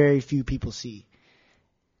that very few people see.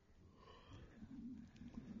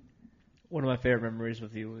 One of my favorite memories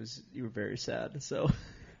with you was you were very sad. So,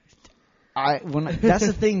 that's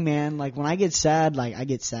the thing, man. Like when I get sad, like I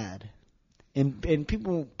get sad, and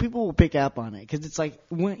people will pick up on it because it's like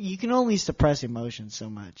when you can only suppress emotions so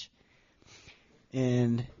much.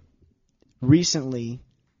 And recently,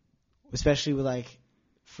 especially with like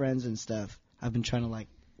friends and stuff, I've been trying to like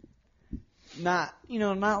not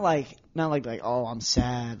like oh I'm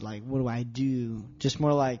sad, like what do I do? Just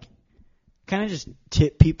more like kind of just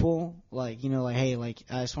tip people, like, like, hey, like,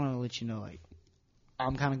 I just want to let you know, like,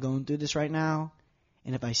 I'm kind of going through this right now,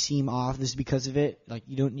 and if I seem off, this is because of it. Like,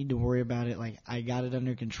 you don't need to worry about it. Like, I got it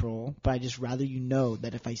under control, but I just rather you know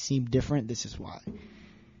that if I seem different, this is why.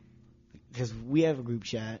 Because we have a group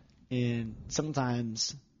chat, and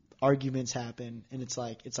sometimes arguments happen, and it's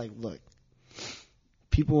like, look,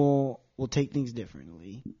 people will take things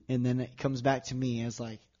differently, and then it comes back to me as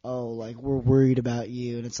like, oh, like, we're worried about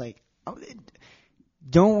you, and it's like,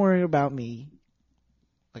 don't worry about me.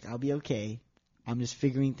 Like, I'll be okay. I'm just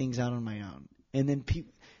figuring things out on my own. And then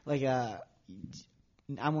people, like, I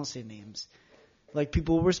won't say names. Like,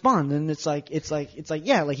 people will respond, and it's like,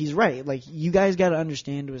 yeah, like, he's right. Like, you guys got to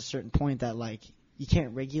understand to a certain point that, like, you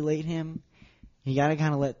can't regulate him. You got to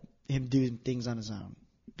kind of let him do things on his own.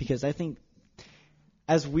 Because I think,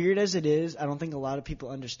 as weird as it is, I don't think a lot of people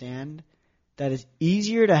understand that it's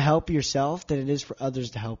easier to help yourself than it is for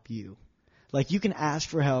others to help you. Like, you can ask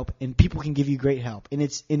for help, and people can give you great help. And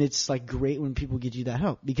it's like great when people give you that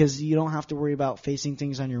help because you don't have to worry about facing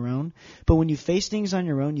things on your own. But when you face things on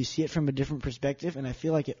your own, you see it from a different perspective, and I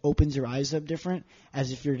feel like it opens your eyes up different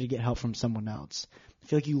as if you're to get help from someone else. I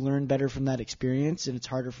feel like you learn better from that experience, and it's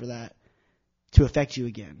harder for that to affect you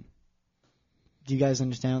again. Do you guys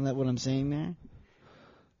understand what I'm saying there?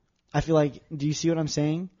 I feel like, do you see what I'm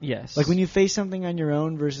saying? Yes. Like when you face something on your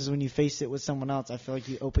own versus when you face it with someone else, I feel like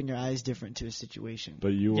you open your eyes different to a situation.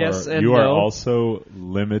 But you are also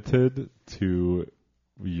limited to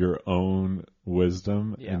your own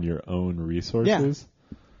wisdom and your own resources.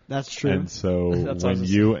 Yeah, that's true. And so when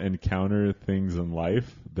you encounter things in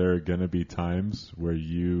life, there are going to be times where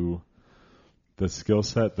the skill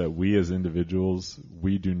set that we as individuals,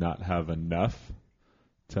 we do not have enough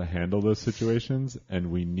to handle those situations, and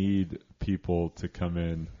we need people to come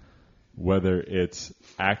in, whether it's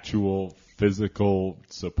actual physical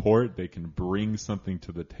support, they can bring something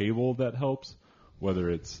to the table that helps, whether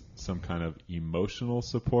it's some kind of emotional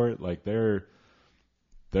support. Like there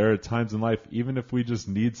are times in life, even if we just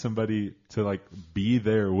need somebody to like be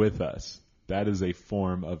there with us, that is a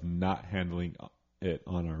form of not handling it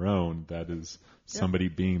on our own. That is somebody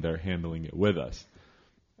being there handling it with us.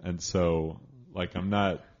 And so, like,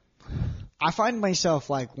 I find myself,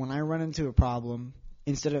 like, when I run into a problem,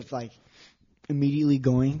 instead of, like, immediately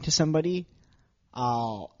going to somebody,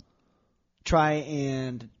 I'll try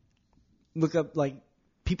and look up, like,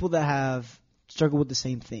 people that have struggled with the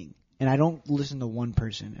same thing. And I don't listen to one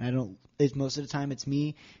person. Most of the time it's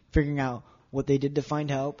me figuring out what they did to find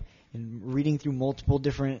help and reading through multiple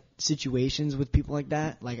different situations with people like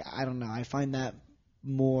that. Like, I don't know. I find that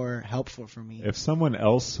more helpful for me. If someone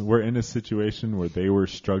else were in a situation where they were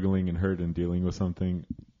struggling and hurt and dealing with something,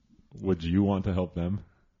 would you want to help them?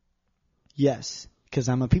 Yes, because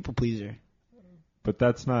I'm a people pleaser. But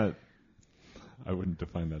that's not. I wouldn't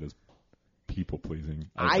define that as people pleasing.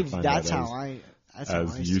 That's how I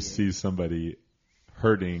you see somebody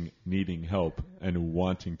hurting, needing help, and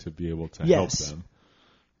wanting to be able to Yes. help them.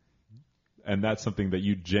 And that's something that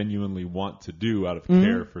you genuinely want to do out of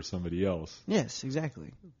care for somebody else. Yes,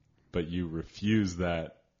 exactly. But you refuse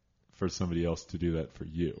that for somebody else to do that for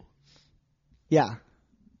you. Yeah.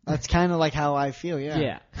 That's kind of like how I feel, yeah.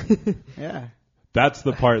 Yeah. Yeah. That's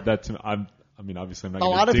the part that obviously I'm not A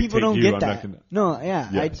going to lot of people don't get I'm that. not gonna, No, yeah.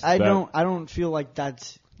 Yes, I don't feel like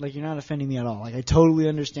that's, like, you're not offending me at all. Like, I totally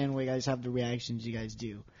understand why you guys have the reactions you guys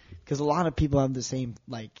do. Because a lot of people have the same,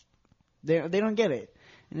 like, they don't get it.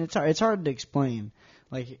 And it's hard to explain,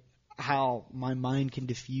 like, how my mind can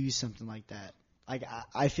diffuse something like that. Like,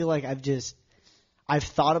 I feel like I've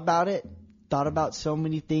thought about so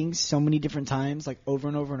many things, so many different times, like, over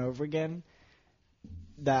and over and over again,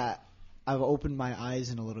 that I've opened my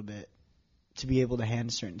eyes in a little bit to be able to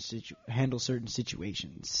handle certain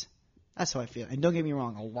situations. That's how I feel. And don't get me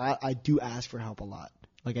wrong, I do ask for help a lot.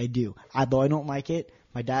 Like, I do. Though I don't like it,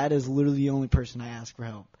 my dad is literally the only person I ask for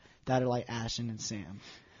help. That are like Ashton and Sam.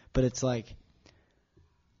 But it's like,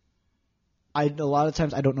 a lot of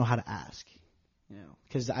times I don't know how to ask. You know,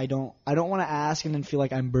 because I don't want to ask and then feel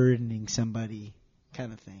like I'm burdening somebody,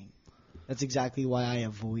 kind of thing. That's exactly why I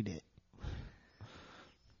avoid it.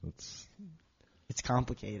 It's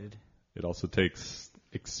complicated. It also takes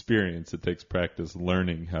experience. It takes practice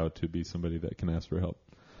learning how to be somebody that can ask for help.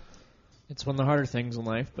 It's one of the harder things in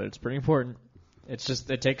life, but it's pretty important. It's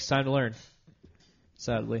just, it takes time to learn.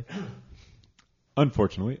 Sadly.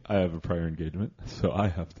 Unfortunately, I have a prior engagement, so I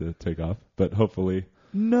have to take off. But hopefully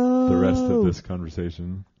No. the rest of this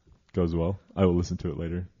conversation goes well. I will listen to it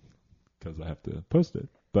later because I have to post it.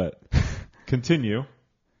 But continue.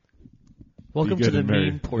 Welcome Be to good the and merry.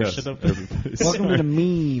 meme portion Yes, of everybody. Welcome to Sorry. the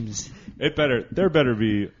memes. There better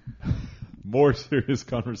be more serious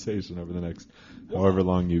conversation over the next however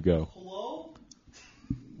long you go. Hello?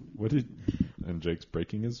 And Jake's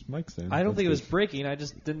breaking his mic stand. I don't think it was That's breaking. I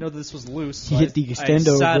just didn't know that this was loose. He So hit the I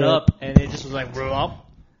extendo sat grip. up, and it just was like, good. All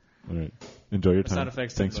right. Enjoy your The sound time.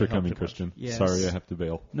 effects Thanks didn't for really coming, help too much. Christian. Yes. Sorry I have to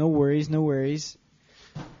bail. No worries, no worries.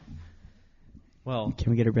 well,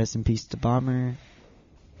 Can we get a rest in peace to Bomber?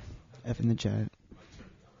 F in the chat.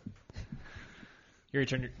 do you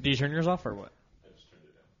turn yours off or what? I just turned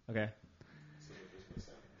it down.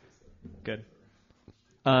 Okay.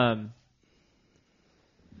 Good.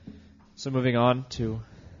 So moving on to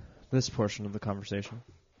this portion of the conversation.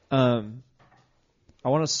 I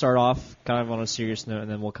want to start off kind of on a serious note,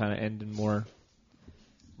 and then we'll kind of end in more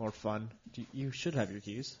fun. You should have your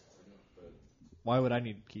keys. Why would I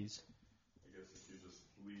need keys? I guess if you just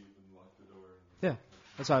leave and lock the door. Yeah,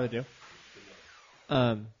 that's what I would do.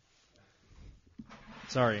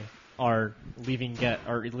 Sorry, our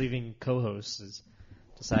leaving co-host is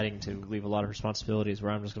deciding to leave a lot of responsibilities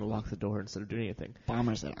where I'm just going to lock the door instead of doing anything.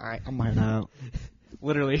 Bomber said, all right, I'm heading out.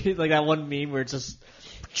 Literally, like that one meme where it just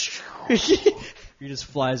he just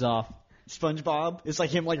flies off. SpongeBob. It's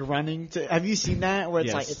like him like running to. Have you seen that? Where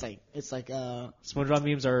it's Yes. like SpongeBob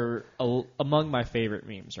memes are among my favorite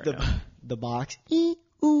memes right now. the box.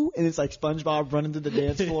 Ooh, and it's like SpongeBob running to the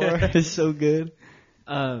dance floor. It's so good.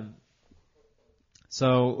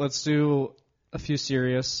 So let's do a few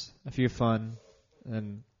serious, a few fun,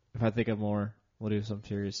 and if I think of more, we'll do some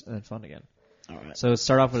serious and then fun again. All right. So let's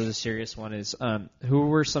start off with a serious one. Is who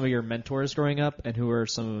were some of your mentors growing up, and who are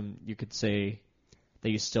some of them you could say that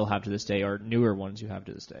you still have to this day, or newer ones you have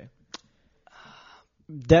to this day?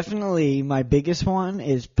 Definitely, my biggest one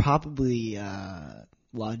is probably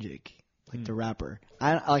Logic, like the rapper.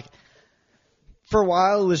 I like. For a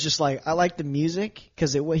while, it was just like I liked the music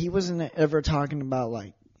because he wasn't ever talking about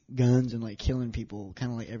like guns and like killing people,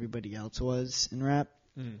 kind of like everybody else was in rap.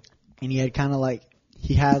 And he had kind of like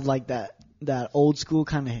that old school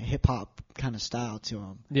kind of hip hop kind of style to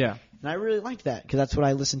him. Yeah. And I really liked that because that's what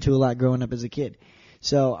I listened to a lot growing up as a kid.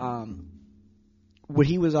 So what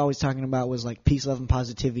he was always talking about was like peace, love, and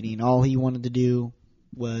positivity, and all he wanted to do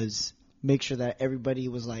was make sure that everybody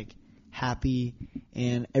was like happy,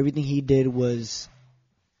 and everything he did was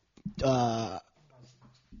he was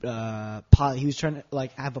trying to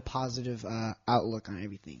like have a positive outlook on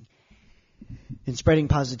everything. And spreading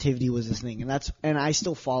positivity was his thing, and I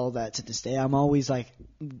still follow that to this day. I'm always like,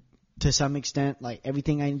 to some extent, like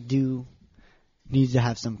everything I do needs to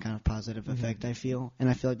have some kind of positive effect. I feel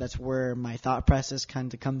like that's where my thought process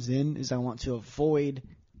kind of comes in. Is I want to avoid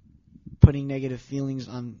putting negative feelings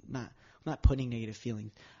on not putting negative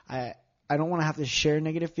feelings. I don't want to have to share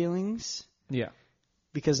negative feelings Yeah.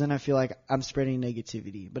 because then I feel like I'm spreading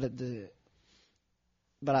negativity. But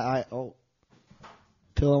I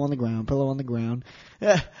pillow on the ground.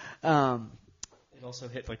 It also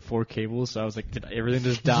hit like 4 cables, so I was like, did everything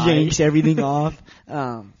just die? Yanks everything off.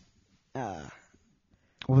 What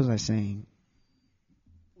was I saying?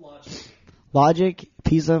 Logic,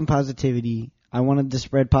 peace, love, and positivity. I wanted to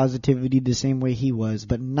spread positivity the same way he was,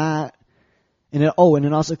 but not. And it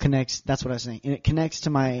also connects. That's what I was saying. And it connects to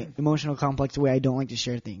my emotional complex the way I don't like to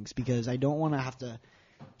share things because I don't want to have to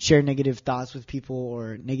share negative thoughts with people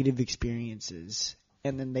or negative experiences,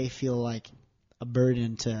 and then they feel like a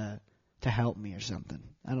burden to help me or something.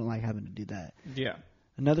 I don't like having to do that. Yeah.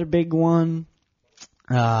 Another big one,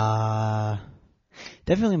 definitely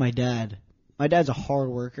my dad. My dad's a hard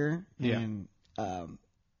worker, and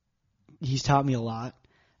he's taught me a lot.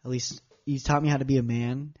 At least he's taught me how to be a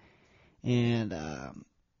man, and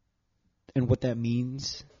what that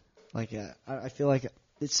means. Like I feel like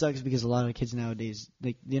it sucks because a lot of kids nowadays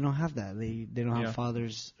they don't have that. They don't have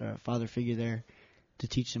fathers or a father figure there to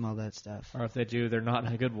teach them all that stuff. Or if they do, they're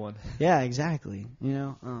not a good one. Yeah, exactly.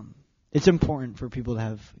 It's important for people to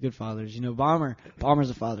have good fathers.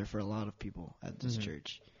 Bomber's a father for a lot of people at this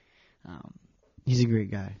church. He's a great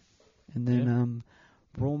guy. And then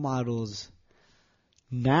role models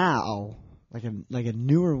now, like a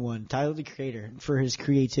newer one, Tyler the Creator, for his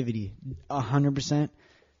creativity, 100%.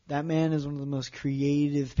 That man is one of the most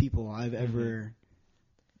creative people I've ever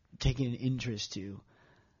taken an interest to.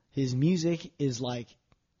 His music is like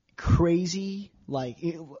crazy. Like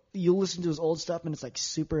you'll listen to his old stuff and it's like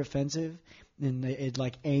super offensive and it's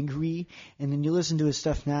like angry. And then you listen to his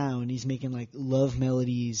stuff now and he's making like love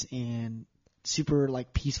melodies and super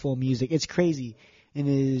like peaceful music. It's crazy. And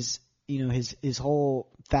his whole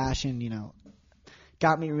fashion,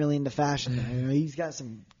 got me really into fashion. He's got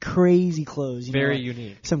some crazy clothes. Very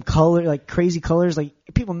unique. Some color, like crazy colors. Like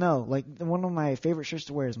people know. Like one of my favorite shirts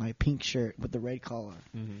to wear is my pink shirt with the red collar.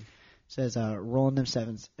 Mm-hmm. It says "Rolling Them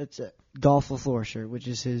Sevens." It's a Golf LaFleur shirt, which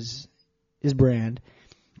is his brand.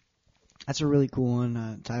 That's a really cool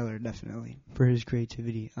one, Tyler, definitely for his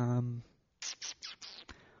creativity.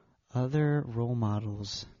 Other role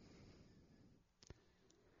models.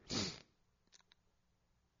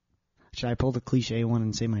 Should I pull the cliche one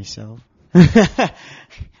and say myself?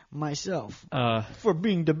 Myself. For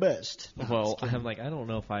being the best. No, I'm like, I don't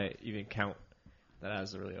know if I even count that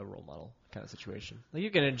as really a role model kind of situation. Like,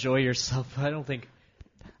 you can enjoy yourself, but I don't think...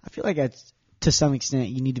 I feel like to some extent,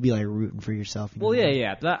 you need to be, like, rooting for yourself. Well,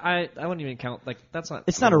 yeah. But I wouldn't even count... Like, that's not...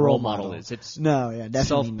 It's not a role model. It's no, yeah, definitely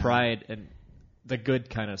self-pride and the good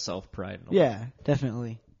kind of self-pride. Yeah,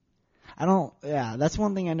 definitely. That's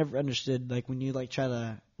one thing I never understood. Like, when you're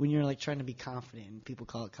trying to be confident and people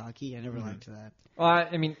call it cocky, I never liked that. Well,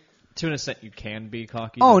 I mean, to an extent, you can be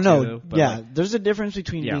cocky. Oh, no. Too, but like, there's a difference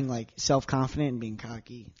between being, like, self-confident and being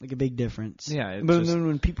cocky. Like, a big difference. Yeah. But then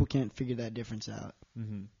when people can't figure that difference out,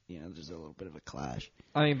 there's a little bit of a clash.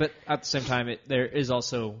 I mean, but at the same time, there is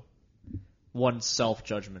also one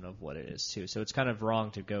self-judgment of what it is, too. So it's kind of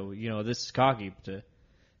wrong to go, this is cocky.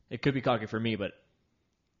 It could be cocky for me, but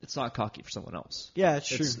it's not cocky for someone else. Yeah, it's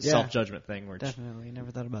true. It's a self-judgment thing. Which definitely.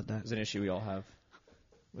 Never thought about that. It's an issue we all have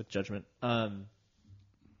with judgment.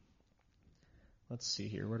 Let's see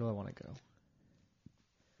here. Where do I want to go?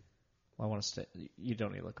 Well, I want to stay. You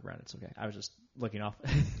don't need to look around. It's okay. I was just looking off.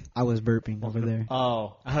 I was burping over there.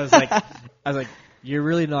 Oh, I was like, you're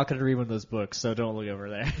really not going to read one of those books, so don't look over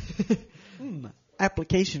there.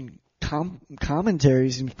 Application commentary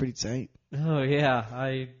seems pretty tight. Oh yeah,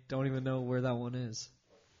 I don't even know where that one is.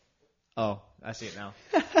 Oh, I see it now.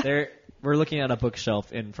 We're looking at a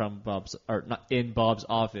bookshelf in Bob's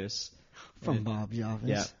office. From Bob's office.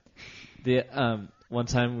 Yeah. The one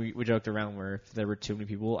time we joked around where if there were too many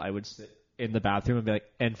people, I would sit in the bathroom and be like,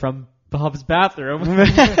 "And from Bob's bathroom."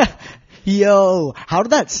 Yo, how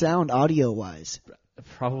did that sound audio wise?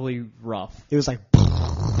 Probably rough. It was like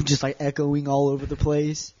just like echoing all over the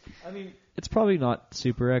place. I mean, it's probably not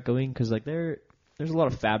super echoing because like there's a lot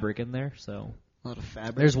of fabric in there, so. A lot of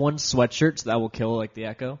fabric. There's one sweatshirt so that will kill like the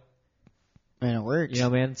echo. Man, it works.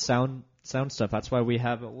 Man, sound stuff. That's why we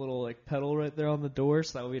have a little like pedal right there on the door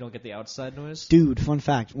so that way we don't get the outside noise. Dude, fun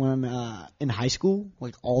fact: when I'm in high school,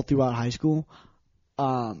 like all throughout high school,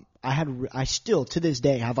 I still to this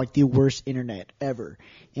day have like the worst internet ever.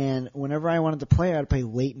 And whenever I wanted to play, I'd play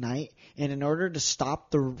late night. And in order to stop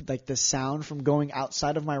the sound from going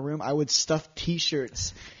outside of my room, I would stuff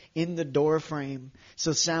T-shirts in the door frame,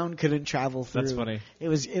 so sound couldn't travel through. That's funny. It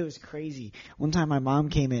was crazy. One time my mom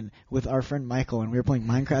came in with our friend Michael, and we were playing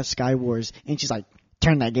Minecraft Sky Wars, and she's like,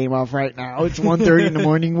 "Turn that game off right now. It's 1:30 in the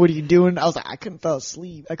morning. What are you doing?" I was like, I couldn't fall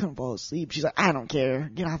asleep. She's like, "I don't care.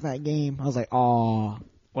 Get off that game." I was like, "Aw."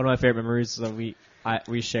 One of my favorite memories that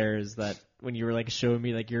we share is that when you were like showing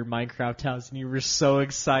me like your Minecraft house and you were so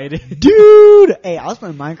excited. Dude! Hey, I was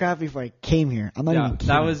playing Minecraft before I came here. I'm not even kidding.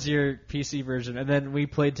 That was your PC version, and then we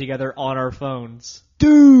played together on our phones.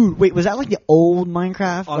 Dude! Wait, was that like the old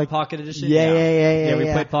Minecraft? On like Pocket Edition? Yeah, we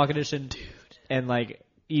played Pocket Edition. Dude. And like,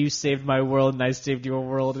 you saved my world and I saved your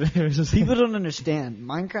world. It was just People don't understand.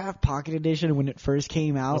 Minecraft Pocket Edition, when it first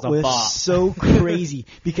came out, was was so crazy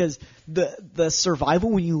because the survival,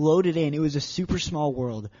 when you load it in, it was a super small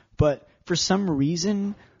world. But for some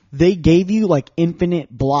reason, they gave you like infinite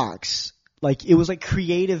blocks. Like it was like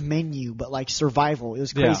creative menu, but like survival. It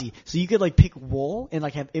was crazy. Yeah. So you could like pick wool and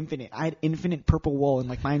like have infinite. I had infinite purple wool, and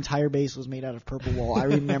like my entire base was made out of purple wool. I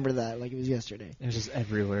remember that like it was yesterday. It was just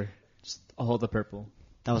everywhere. Just all the purple.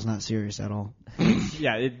 That was not serious at all.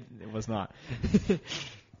 Yeah, it was not.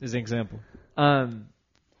 As an example. But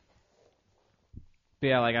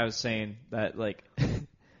yeah, like I was saying, that like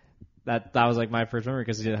that was like my first memory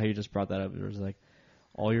because how you just brought that up. It was like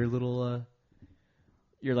all your little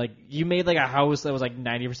you're like you made like a house that was like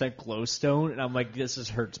 90% glowstone, and I'm like, this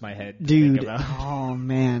just hurts my head to Dude, think about. oh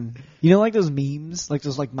man. You know like those memes? Like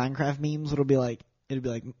those like Minecraft memes? It'll be like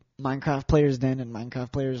Minecraft players then and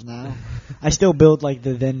Minecraft players now. I still build like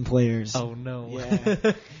the then players. Oh no.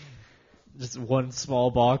 Yeah. Just one small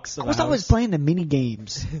box. I was always playing the mini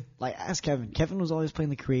games. Like ask Kevin. Kevin was always playing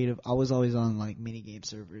the creative. I was always on like mini game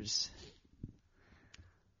servers.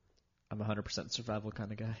 I'm a 100% survival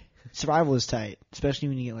kind of guy. Survival is tight, especially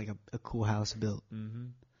when you get like a cool house built. Mm-hmm.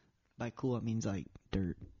 By cool it means like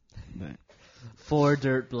dirt. But 4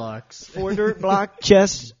 dirt blocks. 4 dirt block,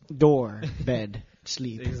 chest, door, bed,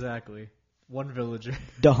 sleep. Exactly. 1 villager.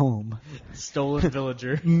 The home. Stolen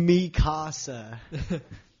villager. Mi casa.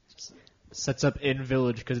 Sets up in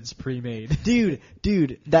village because it's pre-made. Dude,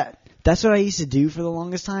 that's what I used to do for the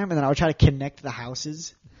longest time, and then I would try to connect the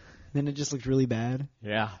houses. Then it just looked really bad.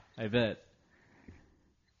 Yeah, I bet.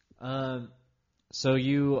 So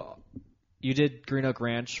you did Green Oak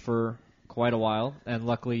Ranch for quite a while, and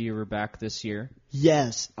luckily you were back this year.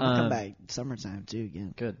 Yes, I'll come back summertime too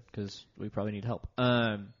again. Good, because we probably need help.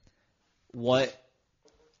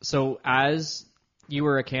 So as you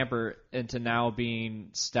were a camper into now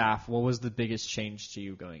being staff, what was the biggest change to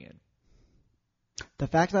you going in? The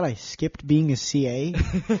fact that I skipped being a CA.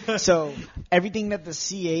 So everything that the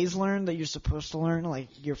CAs learn that you're supposed to learn, like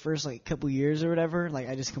your first like couple years or whatever, like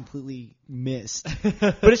I just completely missed.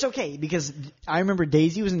 But it's okay because I remember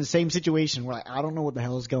Daisy was in the same situation where like I don't know what the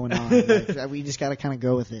hell is going on. Like, we just got to kind of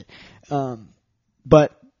go with it.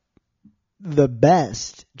 But the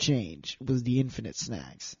best change was the infinite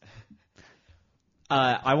snacks.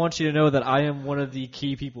 I want you to know that I am one of the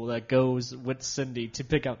key people that goes with Cindy to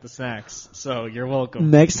pick out the snacks. So you're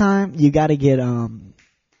welcome. Next time, you got to get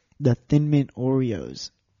the Thin Mint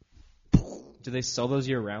Oreos. Do they sell those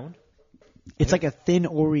year round? It's like a thin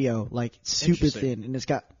Oreo, like super thin, and it's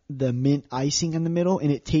got the mint icing in the middle,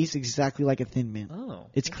 and it tastes exactly like a Thin Mint. Oh,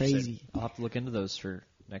 it's crazy. I'll have to look into those for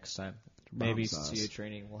next time. Maybe CA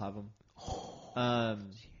training we'll have them.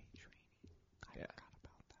 Yeah.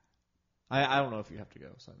 I don't know if you have to go,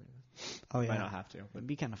 so I mean, might not have to. But It'd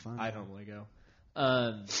be kind of fun. I normally go.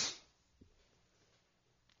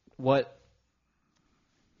 What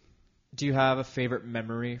do you have a favorite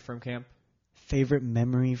memory from camp? Favorite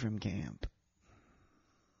memory from camp?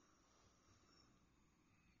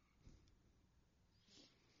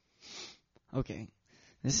 Okay,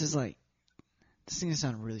 this is going to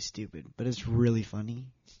sound really stupid, but it's really funny.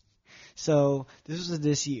 So this was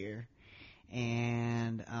this year,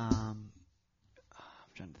 and I'm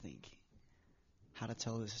trying to think how to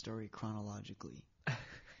tell this story chronologically.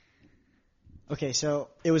 Okay, so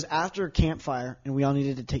it was after campfire, and we all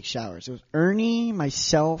needed to take showers. It was Ernie,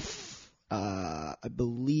 myself, I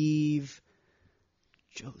believe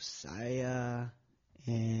Josiah,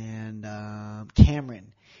 and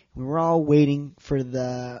Cameron. We were all waiting for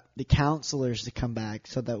the counselors to come back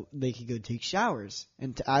so that they could go take showers.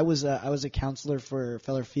 And I was a counselor for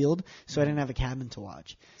Feller Field, so I didn't have a cabin to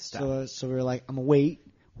watch. So we were like, I'm gonna wait.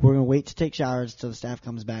 We're gonna wait to take showers until the staff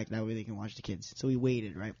comes back. That way they can watch the kids. So we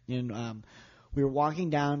waited, right? And we were walking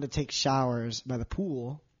down to take showers by the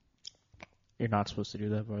pool. You're not supposed to do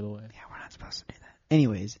that, by the way. Yeah, we're not supposed to do that.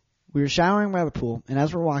 Anyways, we were showering by the pool, and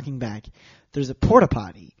as we're walking back, there's a porta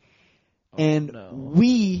potty. And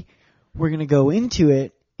we were going to go into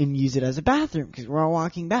it, and use it as a bathroom because we're all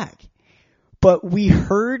walking back. But we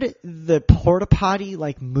heard the porta potty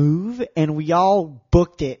like move, and we all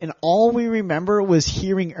booked it. And all we remember was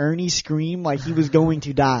hearing Ernie scream like he was going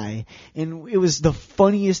to die. And it was the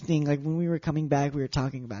funniest thing. Like when we were coming back, we were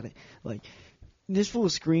talking about it. Like this fool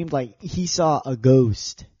screamed like he saw a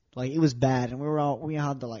ghost. Like it was bad, and we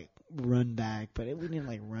had to like run back, but we didn't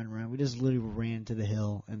like run. We just literally ran to the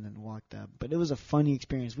hill and then walked up. But it was a funny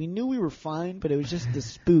experience. We knew we were fine, but it was just the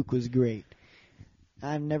spook was great.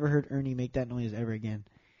 I've never heard Ernie make that noise ever again.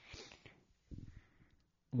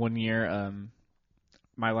 One year,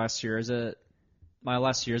 my last year as a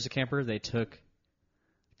camper,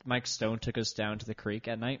 Mike Stone took us down to the creek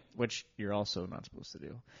at night, which you're also not supposed to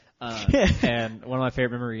do. And one of my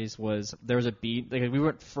favorite memories was there was a bee. Like we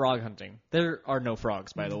went frog hunting. There are no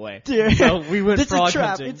frogs, by the way. So we went frog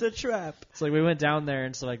hunting. It's a trap. So like we went down there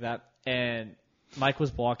and stuff like that. And Mike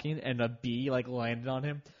was walking, and a bee like landed on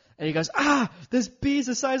him. And he goes, this bee's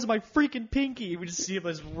the size of my freaking pinky. We just see him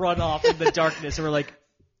just run off in the darkness. And we're like,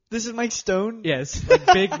 this is Mike Stone? yes, like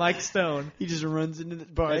big Mike Stone. He just runs into the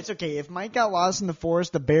bar. It's okay. If Mike got lost in the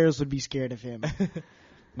forest, the bears would be scared of him.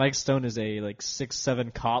 Mike Stone is a like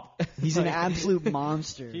 6'7" cop. He's an absolute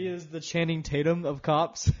monster. He is the Channing Tatum of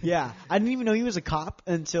cops. Yeah. I didn't even know he was a cop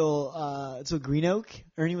until Green Oak.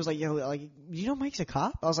 Ernie was like, yo, like, you know Mike's a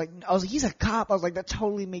cop? I was like, he's a cop. I was like, that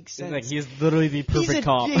totally makes sense. Like he's literally the perfect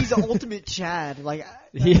cop. Yeah, he's the ultimate Chad. Like,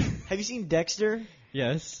 have you seen Dexter?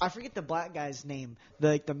 Yes. I forget the black guy's name,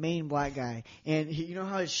 the main black guy, and you know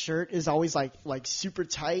how his shirt is always like super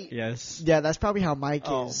tight. Yes. Yeah, that's probably how Mike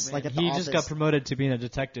is. Man. Like at the he office. just got promoted to being a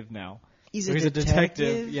detective now. He's a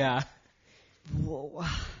detective. Yeah. Whoa.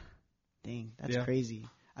 Dang, that's crazy.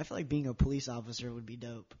 I feel like being a police officer would be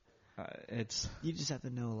dope. You just have to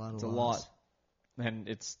know a lot of It's laws. a lot, and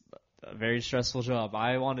it's a very stressful job.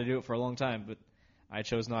 I wanted to do it for a long time, but I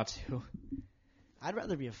chose not to. I'd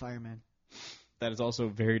rather be a fireman. That is also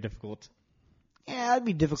very difficult. Yeah, that'd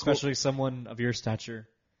be difficult. Especially someone of your stature.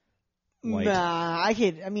 White. Nah, I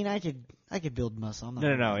could build muscle. I'm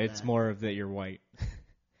not No. It's more of that you're white.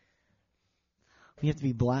 You have to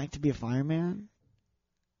be black to be a fireman?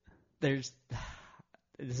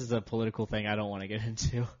 This is a political thing I don't want to get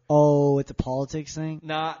into. Oh, it's a politics thing?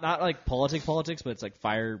 Not like politics, but it's like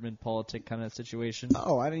fireman politic kind of situation.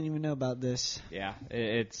 Oh, I didn't even know about this. Yeah,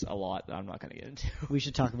 it's a lot that I'm not going to get into. We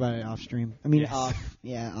should talk about it off stream. I mean, yes.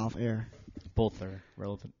 off air. Both are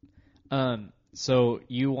relevant. So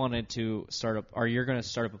you wanted to start up, or you're going to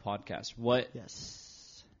start up a podcast.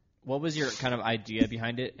 Yes. What was your kind of idea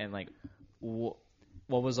behind it, and like, what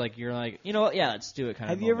was like? You're like, you know what? Yeah, let's do it.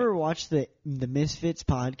 Have you ever watched the Misfits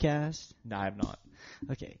podcast? No, I have not.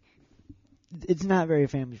 Okay. It's not very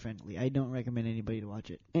family friendly. I don't recommend anybody to watch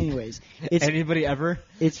it. Anyways, anybody ever?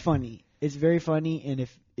 It's funny. It's very funny, and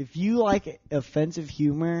if you like offensive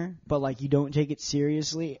humor, but like you don't take it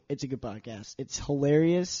seriously, it's a good podcast. It's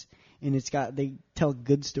hilarious, and they tell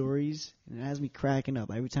good stories, and it has me cracking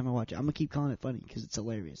up every time I watch it. I'm gonna keep calling it funny because it's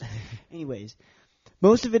hilarious. Anyways,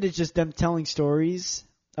 most of it is just them telling stories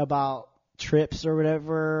about trips or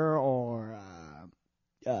whatever, or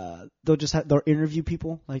they'll interview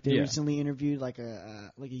people. Like they recently interviewed like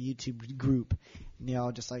a YouTube group, and they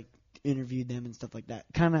all just like interviewed them and stuff like that.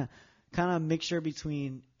 Kind of mixture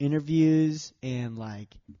between interviews and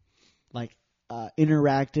like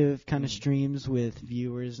interactive kind of streams with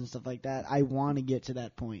viewers and stuff like that. I want to get to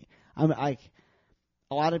that point. A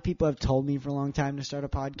lot of people have told me for a long time to start a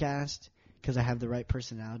podcast because I have the right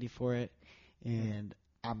personality for it, and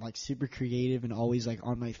I'm like super creative and always like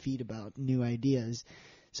on my feet about new ideas.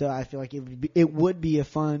 So I feel like it would be a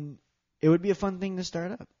fun thing to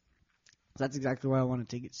start up. That's exactly why I want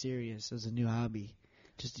to take it serious as a new hobby,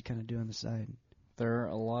 just to kind of do on the side. They're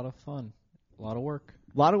a lot of fun, a lot of work,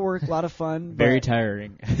 a lot of fun. Very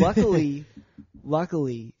tiring. luckily,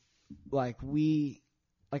 like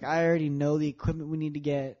I already know the equipment we need to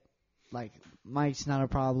get. Like mic's not a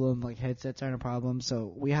problem, like headsets aren't a problem,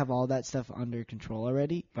 so we have all that stuff under control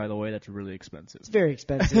already. By the way, that's really expensive. It's very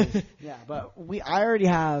expensive. Yeah, but I already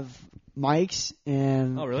have mics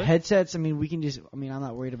and headsets. I mean, I'm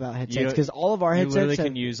not worried about headsets because all of our headsets. You literally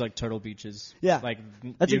can use like Turtle Beaches. Yeah, like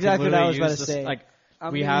that's exactly what I was about to say. Like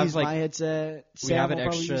we have my headset. We have an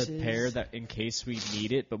extra pair that in case we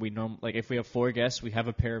need it, but we like if we have 4 guests, we have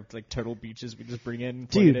a pair of like Turtle Beaches we just bring in and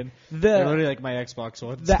plug it in. They're literally like my Xbox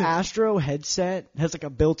ones. The Astro headset has like a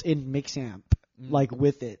built-in mix amp like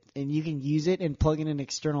with it, and you can use it and plug in an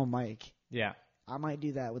external mic. Yeah, I might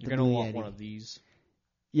do that with You're the gonna Blue want Yeti. one of these.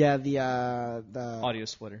 Yeah, the audio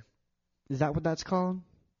splitter. Is that what that's called?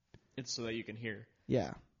 It's so that you can hear.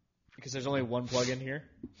 Yeah. Because there's only one plug in here.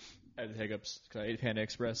 I had the hiccups because I ate Panda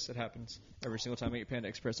Express. It happens every single time I eat Panda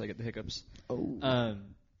Express. I get the hiccups. Oh,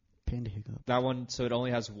 Panda hiccup. That one, so it only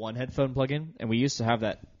has one headphone plug-in, and we used to have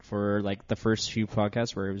that for like the first few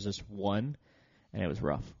podcasts where it was just one, and it was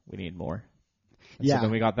rough. We needed more. And Yeah. So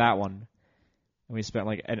then we got that one, and we spent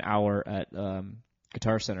like an hour at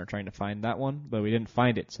Guitar Center trying to find that one, but we didn't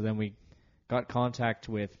find it. So then we got contact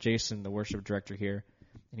with Jason, the worship director here,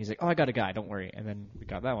 and he's like, "Oh, I got a guy. Don't worry." And then we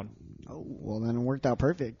got that one. Oh, well then it worked out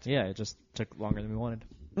perfect. Yeah, it just took longer than we wanted.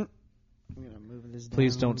 I'm gonna move this.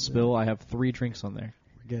 Please down a don't little spill. I have 3 drinks on there.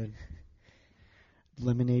 bit. We're good.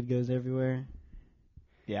 Lemonade goes everywhere.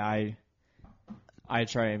 Yeah, I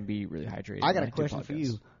try and be really hydrated. I got when a do question for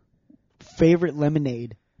podcasts. you. Favorite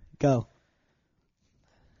lemonade? Go.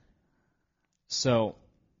 So,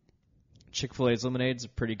 Chick-fil-A's lemonades are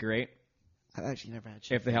pretty great I've actually never had.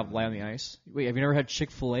 if they have lye on the ice. Wait, have you never had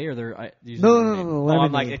Chick-fil-A or their? No, Oh,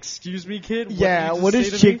 I'm like, lemonade. excuse me, kid. What Yeah, did you what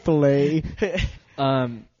just is say to me?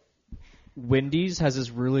 Chick-fil-A? Wendy's has this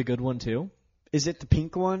really good one too. Is it the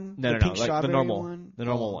pink one? No, the no, pink like the strawberry normal, one? the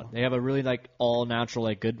normal Oh. one. They have a really like all natural,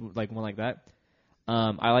 like good, like one like that.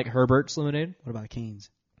 I like Herbert's lemonade. What about Cane's?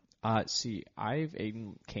 See, I've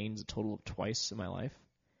eaten Cane's a total of twice in my life.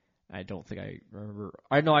 I don't think I remember.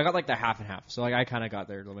 I know I got like the half and half, so like I kind of got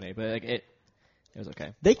their lemonade, but like it was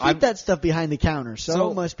okay. They keep I'm- that stuff behind the counter, so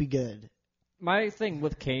So- it must be good. My thing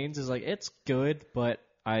with Cane's is like it's good, but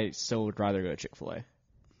I still would rather go to Chick-fil-A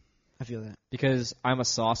I feel that. because I'm a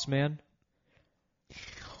sauce man.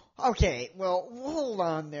 Okay, well, hold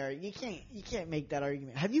on there. You can't make that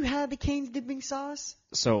argument. Have you had the Cane's dipping sauce?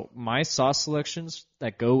 So my sauce selections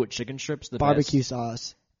that go with chicken strips, the Barbecue best,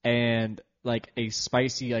 sauce. and like a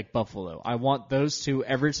spicy like buffalo. I want those two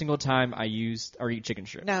every single time I use or eat chicken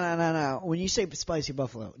strips. No. When you say spicy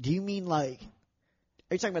buffalo, do you mean like?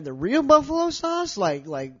 Are you talking about the real buffalo sauce, like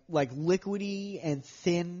liquidy and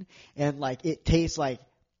thin, and like it tastes like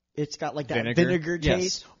it's got like that vinegar Yes.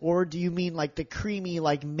 taste, or do you mean like the creamy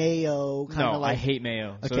like mayo kind of No, like? I hate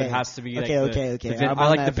mayo, so Okay. it has to be like Okay. I'm I on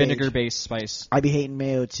like that the page. vinegar-based spice. I be hating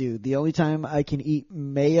mayo too. The only time I can eat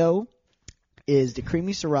mayo is the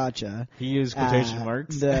creamy sriracha. He used quotation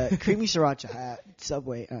marks. The creamy sriracha at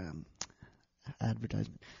Subway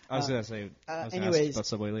advertisement. I was gonna say. I was gonna ask anyways, about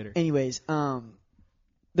Subway later. Anyways,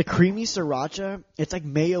 the creamy sriracha, it's like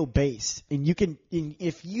mayo base, and you can,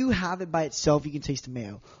 if you have it by itself, you can taste the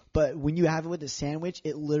mayo. But when you have it with a sandwich,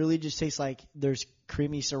 it literally just tastes like there's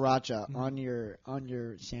creamy sriracha on your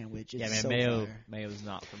sandwich. It's Yeah, man, so mayo. fire. Mayo's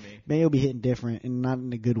not for me. Mayo be hitting different, and not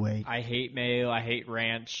in a good way. I hate mayo. I hate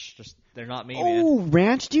ranch. Just they're not me, man. Oh,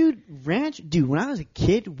 ranch, dude! Dude. When I was a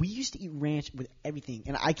kid, we used to eat ranch with everything,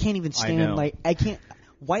 and I can't even stand know. I can't.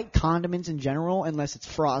 White condiments in general, unless it's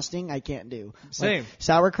frosting, I can't do. Same. Like,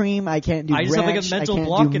 sour cream, I can't do. I just have, like, a ranch, mental I can't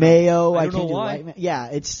block do in it. mayo. I I don't can't know do why. light. Yeah,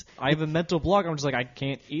 it's I have a mental block. I'm just like I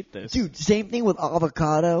can't eat this. dude. Same thing with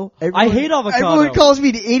avocado. I hate avocado. Everyone calls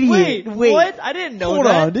me the idiot. Wait, what? I didn't know Hold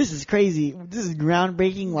that. on, this is crazy. This is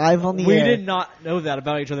groundbreaking live on the We air. did not know that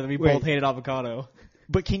about each other. That we Wait. both hated avocado.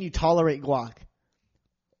 But can you tolerate guac?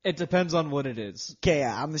 It depends on what it is. Okay,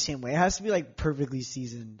 yeah, I'm the same way. It has to be like perfectly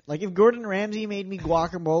seasoned. Like if Gordon Ramsay made me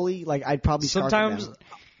guacamole, like I'd probably scarf it Sometimes down.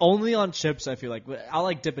 only on chips. I feel like I'll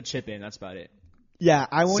like dip a chip in. That's about it. Yeah,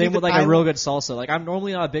 I won't Same even, with like I a real won't- good salsa. Like I'm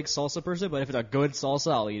normally not a big salsa person, but if it's a good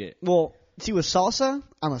salsa, I'll eat it. Well, see with salsa,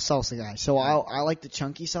 I'm a salsa guy, so I like the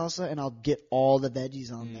chunky salsa, and I'll get all the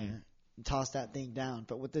veggies on there and toss that thing down.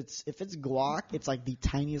 But with if it's guac, it's like the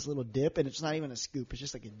tiniest little dip, and it's not even a scoop. It's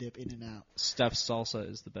just like a dip in and out. Steph's salsa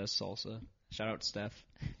is the best salsa. Shout out Steph.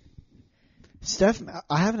 Steph,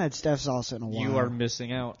 I haven't had Steph salsa in a while. You are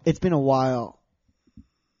missing out. It's been a while.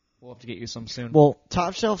 We'll have to get you some soon. Well,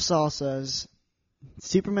 top shelf salsas,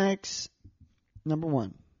 Supermax, number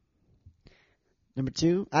 1. Number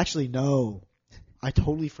 2, actually no, I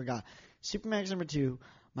totally forgot. Supermax number 2.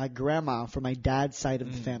 My grandma from my dad's side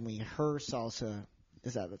of the family, her salsa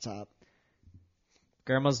is at the top.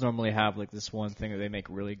 Grandmas normally have like this one thing that they make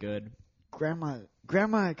really good.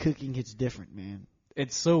 Grandma cooking hits different, man.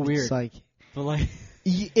 It's so weird. It's like but like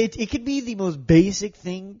it could be the most basic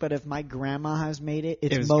thing, but if my grandma has made it,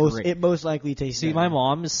 It was great. it most likely tastes. see, better. my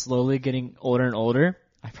mom is slowly getting older and older.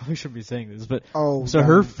 I probably shouldn't be saying this, but Oh, so God.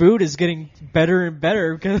 her food is getting better and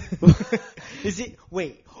better because Is it?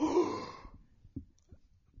 Wait.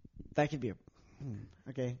 That could be a.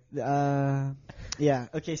 Okay. Yeah.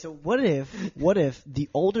 Okay. So what if the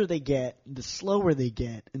older they get, the slower they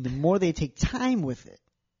get, and the more they take time with it?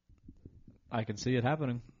 I can see it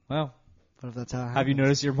happening. Wow. What if that's how? It Have you happens?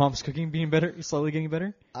 noticed your mom's cooking being better, slowly getting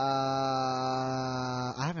better?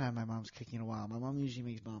 I haven't had my mom's cooking in a while. My mom usually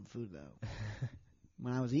makes bomb food though.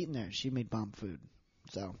 When I was eating there, she made bomb food.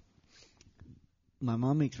 So My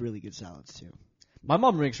mom makes really good salads too. My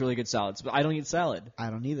mom makes really good salads, but I don't eat salad.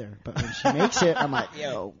 I don't either. But when she makes it, I'm like,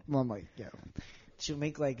 yo. She'll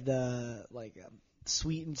make like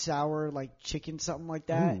sweet and sour like chicken, something like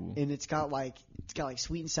that, Ooh. and it's got like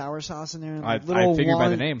sweet and sour sauce in there. And, I like, figured by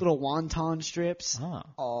the name. little wonton strips. Ah.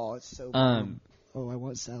 Oh, it's so good. Oh, I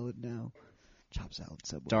want salad now. Chop salad,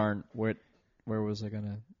 Subway. Darn, where was I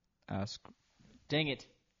gonna ask? Dang it!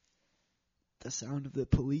 The sound of the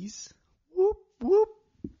police. Whoop whoop.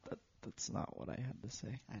 That's not what I had to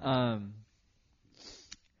say.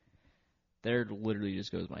 There literally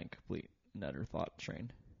just goes my complete nutter thought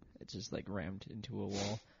train. It's just like rammed into a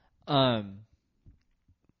wall.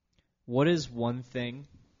 What is one thing?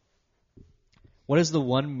 What is the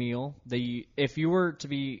one meal that you, if you were to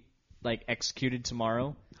be like executed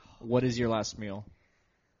tomorrow, what is your last meal?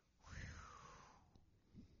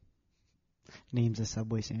 Names a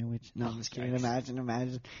Subway sandwich. No, I'm just kidding. Yikes.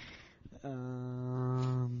 Imagine.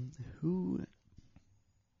 Who?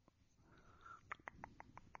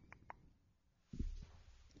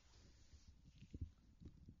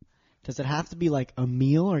 Does it have to be like a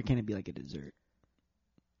meal, or can it be like a dessert?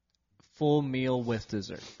 Full meal with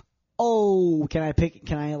dessert. Oh, can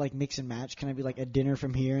I like mix and match? Can I be like a dinner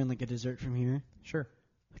from here and like a dessert from here? Sure.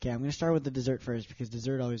 Okay, I'm gonna start with the dessert first because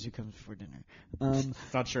dessert always comes before dinner.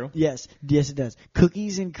 It's not true. Yes, it does.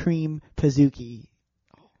 Cookies and cream Pizookie.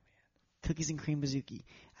 Oh man, cookies and cream Pizookie.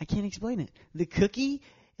 I can't explain it. The cookie,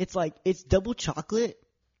 it's double chocolate,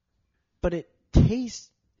 but it tastes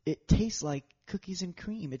like cookies and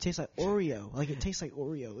cream. It tastes like Oreo. Like it tastes like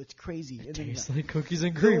Oreo. It's crazy. It tastes like cookies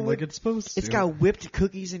and cream, like it's supposed to. It's got whipped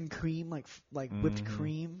cookies and cream, like whipped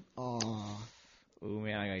cream. Oh. Oh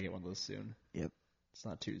man, I gotta get one of those soon. Yep. It's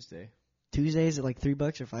not Tuesday. Tuesdays at like $3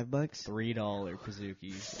 or $5? $3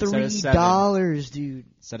 Pizookies. $3, dude.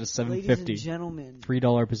 Instead of Ladies $7.50. and gentlemen. $3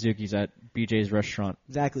 Pizookies at BJ's restaurant.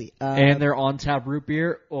 Exactly. And their on tap root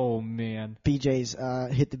beer. Oh man. BJ's,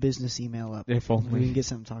 hit the business email up. If We only. can get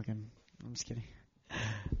something talking. I'm just kidding.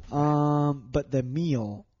 But the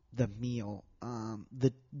meal, the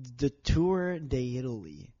Tour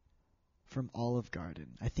d'Italy from Olive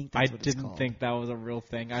Garden. I think that's what it's called. I didn't think that was a real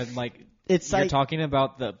thing. I'm like, It's you're like talking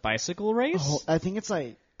about the bicycle race? I think it's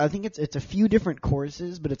a few different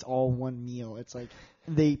courses, but it's all one meal. It's like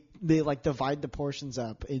they like divide the portions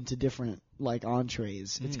up into different like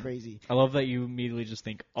entrees. It's crazy. I love that you immediately just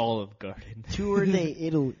think Olive Garden. Tour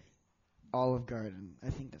d'Italy. Olive Garden. I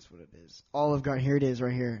think that's what it is. Olive Garden. Here it is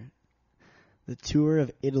right here. The Tour of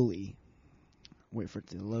Italy. Wait for it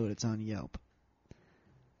to load. It's on Yelp.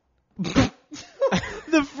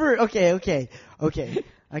 Okay.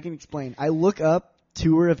 I can explain. I look up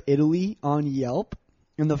Tour of Italy on Yelp,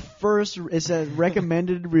 and it says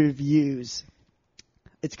recommended reviews.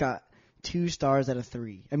 It's got 2 stars out of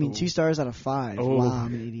 3. I mean, 2 stars out of 5. Oh. Wow,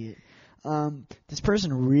 I'm an idiot. This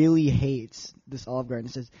person really hates this Olive Garden.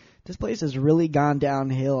 It says, this place has really gone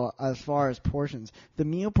downhill as far as portions. The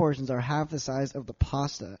meal portions are half the size of the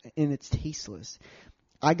pasta, and it's tasteless.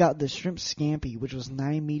 I got the shrimp scampi, which was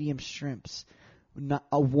 9 medium shrimps,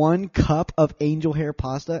 1 cup of angel hair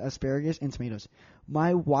pasta, asparagus, and tomatoes.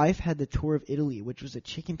 My wife had the Tour of Italy, which was a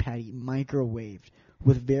chicken patty microwaved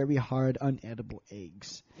with very hard, unedible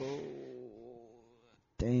eggs. Oh.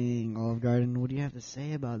 Dang, Olive Garden, what do you have to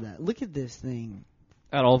say about that? Look at this thing.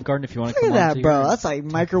 At Olive Garden, if you want to Look come at on that, bro. That's like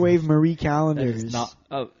microwave Marie That calendars. is not.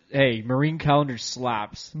 Oh, hey, Marine Calendar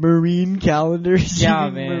slaps. Marine calendars. Yeah,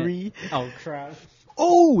 man. Marie. Oh, crap.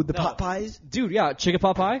 Oh, the pot pies. Dude, yeah, chicken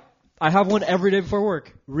pot pie. I have one every day before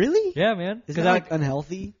work. Really? Yeah, man. Is that like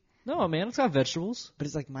unhealthy? No, man, it's got vegetables. But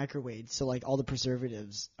it's like microwaved, so like all the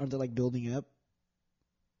preservatives aren't they like building up?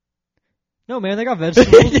 No, man, they got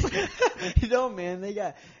vegetables. No, man,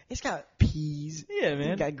 it's got peas. Yeah,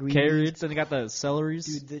 man. They got green carrots, and they got the celeries.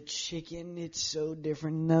 Dude, the chicken, it's so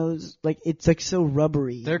different in those. Like, it's like so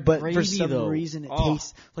rubbery. They're but gravy, for some though. reason it Oh.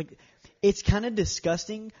 tastes like. It's kind of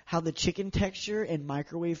disgusting how the chicken texture in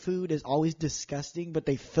microwave food is always disgusting, but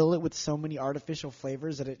they fill it with so many artificial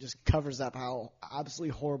flavors that it just covers up how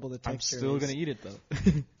absolutely horrible the I'm texture is. still gonna eat it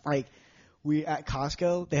though. Like, we at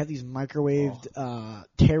Costco, they have these microwaved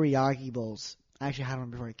teriyaki bowls. I actually had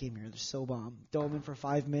one before I came here. They're so bomb. Throw them in for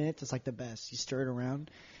 5 minutes. It's like the best. You stir it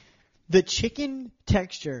around. The chicken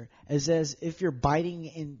texture is as if you're biting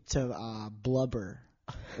into blubber,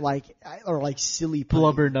 or silly putty.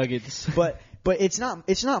 Blubber nuggets. But it's not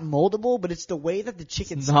moldable. But it's the way that the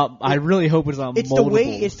chicken. I really hope it's not It's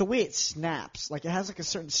moldable. the way it snaps. Like it has like a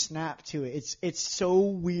certain snap to it. It's so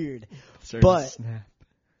weird. Certain but snap.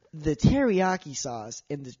 the teriyaki sauce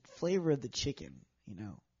and the flavor of the chicken,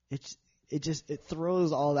 it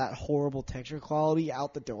throws all that horrible texture quality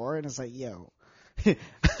out the door, and it's like, yo,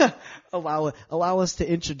 allow us to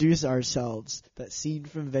introduce ourselves. That scene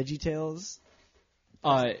from VeggieTales.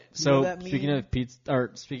 So that speaking meme? of pizza,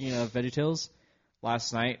 or speaking of VeggieTales,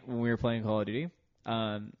 last night when we were playing Call of Duty,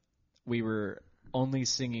 we were only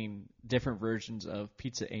singing different versions of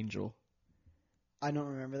Pizza Angel. I don't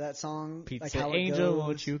remember that song. Pizza like how Angel, it goes.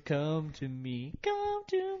 won't you come to me? Come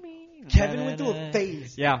to me. Kevin went through a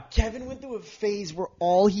phase. Yeah. Kevin went through a phase where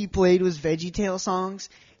all he played was VeggieTale songs,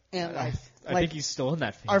 and I like think he's still in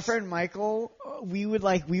that phase. our friend Michael, we would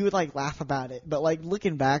laugh about it, but like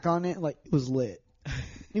looking back on it, like it was lit.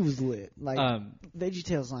 It was lit. Like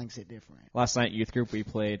VeggieTale songs hit different. Last night, youth group, we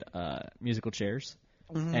played musical chairs,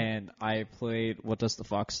 and I played What Does the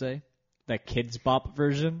Fox Say? That Kids Bop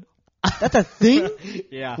version. That's a thing.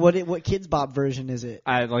 Yeah. What Kids Bop version is it?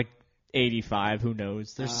 I like 85. Who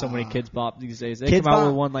knows? There's so many Kids Bop these days. They Kids come out Bop-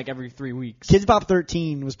 with one like every 3 weeks. Kids Bop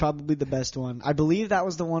 13 was probably the best one. I believe that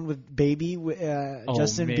was the one with Baby,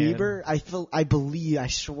 Justin man. Bieber. I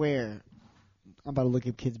swear. I'm about to look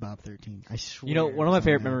up Kids Bop 13. I swear. You know, one of my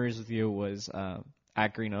favorite somehow. memories with you was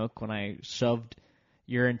at Green Oak when I shoved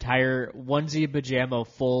your entire onesie pajama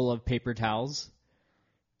full of paper towels.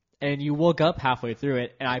 And you woke up halfway through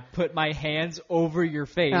it, and I put my hands over your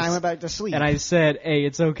face. And I went back to sleep. And I said, hey,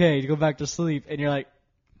 it's okay to go back to sleep. And you're like,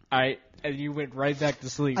 all right. And you went right back to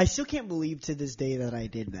sleep. I still can't believe to this day that I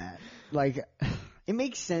did that. Like, it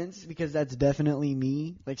makes sense because that's definitely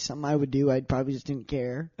me. Like, something I would do, I probably just didn't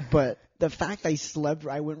care. But the fact I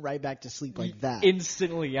went right back to sleep like that.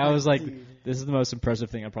 Instantly. I was like, dude. this is the most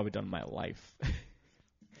impressive thing I've probably done in my life.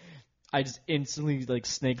 I just instantly, like,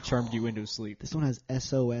 snake charmed you into sleep. This one has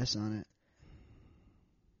SOS on it.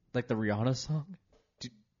 Like the Rihanna song?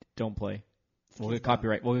 Don't play. We'll get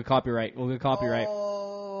copyright. We'll get copyright.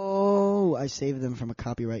 Oh, I saved them from a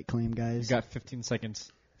copyright claim, You guys. got 15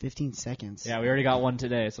 seconds. 15 seconds. Yeah, we already got one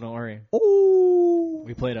today, so don't worry. Oh.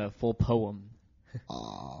 We played a full poem.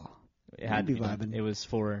 Aw. It had to You'd be be done. vibing. It was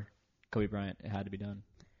for Kobe Bryant. It had to be done.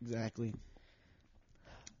 Exactly.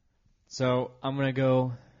 So I'm going to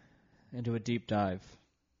go into a deep dive.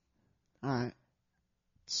 All right.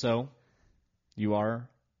 So you are,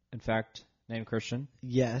 in fact, named Christian.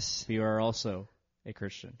 Yes. But you are also a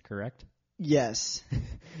Christian, correct? Yes.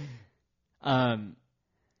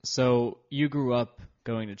 So you grew up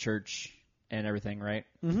going to church and everything, right?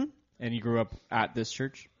 Mm-hmm. And you grew up at this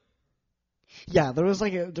church? Yeah, there was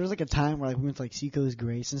like a time where like we went to like Seacoast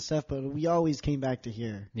Grace and stuff, but we always came back to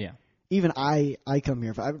here. Yeah. Even I come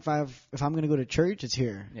here. If I'm gonna go to church, it's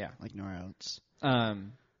here. Yeah. Like nowhere else.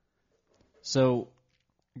 So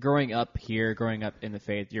growing up here, growing up in the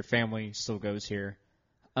faith, your family still goes here.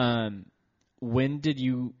 When did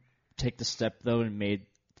you take the step though and made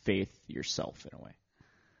faith yourself in a way?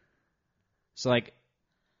 So like,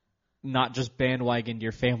 not just bandwagoned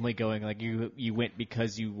your family going, like you went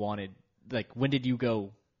because you wanted. Like, when did you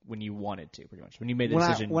go when you wanted to, pretty much? When you made the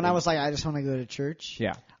decision? When I was like, I just want to go to church.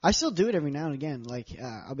 Yeah. I still do it every now and again. Like,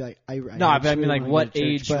 I'll be like, No, but I mean, like, wanna what go to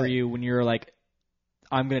church, age but- were you when you were like,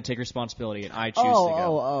 I'm going to take responsibility and I choose to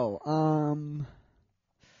go?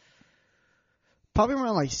 Probably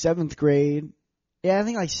around like 7th grade. Yeah, I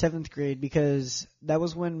think like 7th grade because that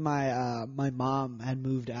was when my mom had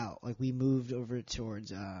moved out. Like we moved over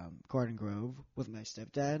towards Garden Grove with my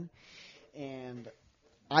stepdad, and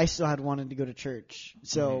I still had wanted to go to church.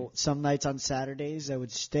 So some nights on Saturdays I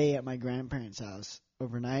would stay at my grandparents' house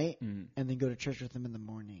overnight and then go to church with them in the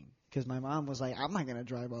morning. Because my mom was like, I'm not gonna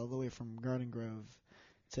drive all the way from Garden Grove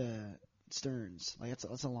to Stearns. Like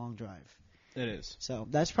that's a long drive. It is. So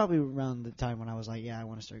that's probably around the time when I was like, yeah, I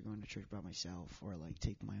want to start going to church by myself or like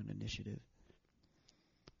take my own initiative.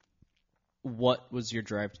 What was your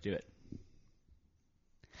drive to do it?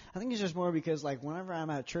 I think it's just more because like whenever I'm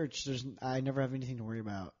at church, I never have anything to worry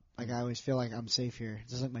about. Like I always feel like I'm safe here.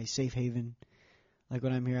 It's just like my safe haven. Like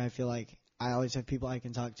when I'm here, I feel like I always have people I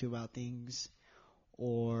can talk to about things,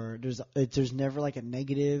 or there's never like a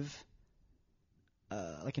negative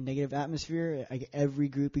atmosphere. Like every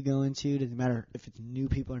group you go into, doesn't matter if it's new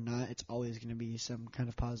people or not, it's always going to be some kind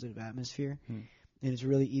of positive atmosphere. And it's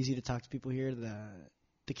really easy to talk to people here.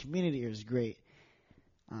 The community here is great.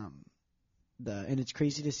 And it's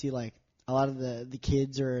crazy to see like a lot of the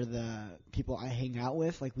kids or the people I hang out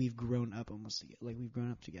with, like we've grown up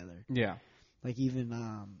together. Yeah. Like even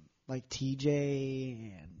like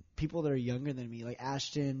TJ and people that are younger than me, like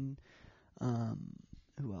Ashton,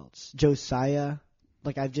 who else? Josiah.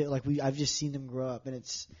 Like I've just seen them grow up, and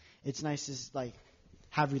it's nice to like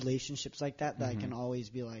have relationships like that I can always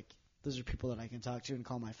be like, those are people that I can talk to and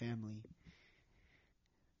call my family.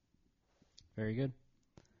 Very good.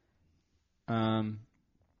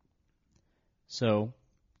 So,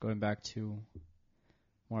 going back to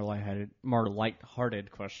more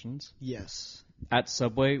lighthearted questions. Yes. At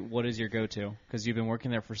Subway, what is your go-to? Because you've been working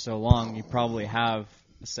there for so long, you probably have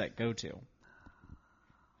a set go-to.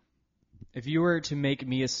 If you were to make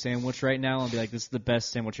me a sandwich right now and be like, this is the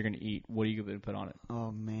best sandwich you're going to eat, what are you going to put on it? Oh,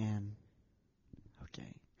 man.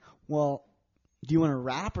 Okay. Well, do you want a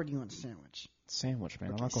wrap or do you want a sandwich? Sandwich,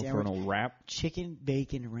 man. Okay, I'm not going for no wrap. Chicken,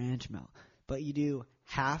 bacon, ranch melt. But you do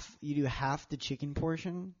half the chicken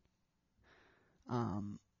portion.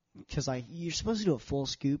 Because like you're supposed to do a full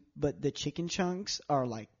scoop, but the chicken chunks are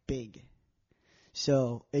like big.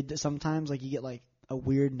 So sometimes like you get like a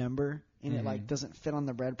weird number and it like doesn't fit on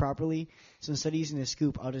the bread properly. So instead of using a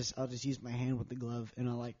scoop, I'll just use my hand with the glove and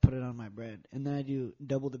I'll like put it on my bread. And then I do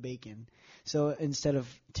double the bacon. So instead of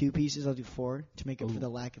 2 pieces, I'll do 4 to make up for the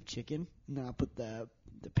lack of chicken. And then I'll put the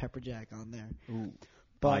pepper jack on there. Ooh.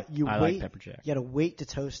 But I like pepper jack. You gotta wait to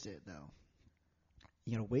toast it though.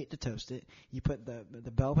 You gotta wait to toast it. You put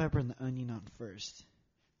the bell pepper and the onion on first.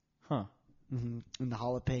 Huh. Mm-hmm. And the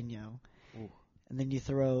jalapeno. Ooh. And then you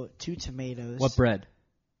throw 2 tomatoes. What bread?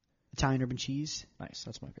 Italian urban cheese. Nice.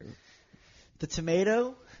 That's my favorite. The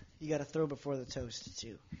tomato, you got to throw before the toast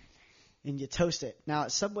too, and you toast it. Now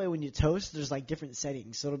at Subway, when you toast, there's like different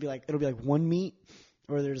settings. So it'll be like one meat,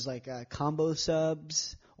 or there's like combo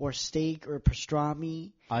subs, or steak, or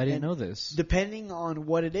pastrami. I didn't know this. Depending on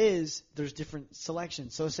what it is, there's different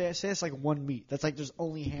selections. So say it's like one meat. That's like there's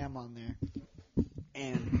only ham on there,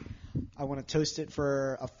 and I want to toast it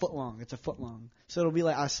for a foot long. It's a foot long. So it'll be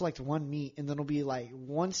like I select one meat, and then it'll be like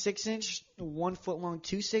 1 6-inch, 1 foot long,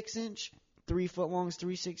 2 6-inch, 3 foot longs,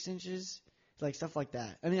 3 6-inches, like stuff like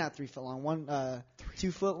that. I mean, not 3 foot long,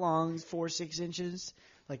 2 foot longs, 4 6-inches,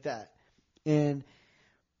 like that. And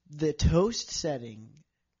the toast setting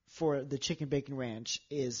for the chicken bacon ranch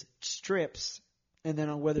is strips, and then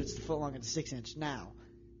on whether it's the foot long and 6-inch. Now,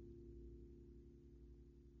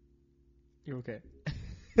 You're okay.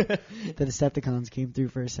 the Decepticons came through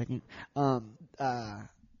for a second.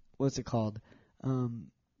 What's it called?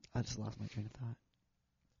 I just lost my train of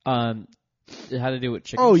thought. It had to do with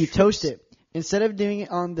chicken. Oh, you strips. toast it. Instead of doing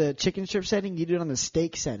it on the chicken strip setting, you do it on the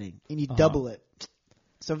steak setting, and you double it.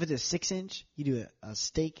 So if it's a 6-inch, you do a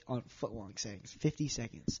steak on foot-long settings, 50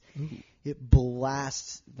 seconds. Ooh. It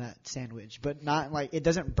blasts that sandwich, but not like it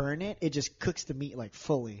doesn't burn it. It just cooks the meat like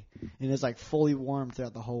fully, and it's like fully warm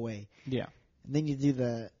throughout the whole way. Yeah. And then you do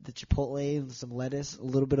the chipotle and some lettuce, a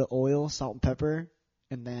little bit of oil, salt and pepper,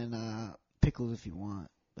 and then pickles if you want.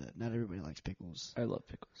 But not everybody likes pickles. I love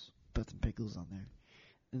pickles. Put some pickles on there.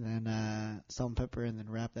 And then salt and pepper, and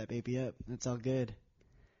then wrap that baby up. It's all good.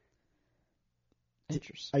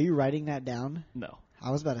 Interesting. Are you writing that down? No.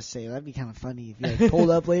 I was about to say, that'd be kind of funny if you like,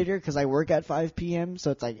 pulled up later, because I work at 5 p.m.,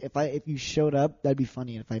 so it's like, if you showed up, that'd be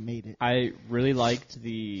funny if I made it. I really liked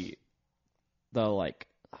the like,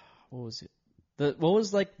 what was it? What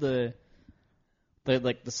was like the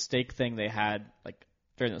steak thing they had like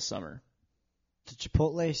during the summer? The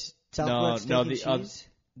Chipotle Southwest steak and cheese?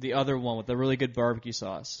 The other one with the really good barbecue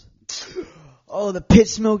sauce. Oh, the pit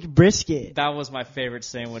smoked brisket. That was my favorite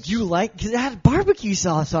sandwich. You like, because it had barbecue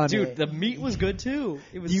sauce on it. Dude, the meat was good too.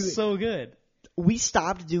 It was so good. We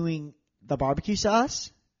stopped doing the barbecue sauce.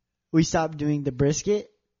 We stopped doing the brisket.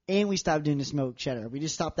 And we stopped doing the smoked cheddar. We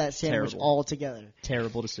just stopped that sandwich altogether.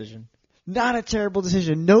 Terrible decision. Not a terrible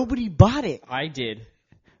decision. Nobody bought it. I did.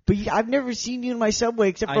 But I've never seen you in my Subway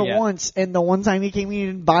except for Yeah. once. And the one time you came in, you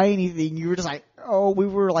didn't buy anything. You were just like, oh, we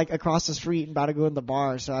were like across the street and about to go in the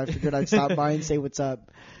bar. So I figured I'd stop by and say what's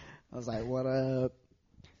up. I was like, what up?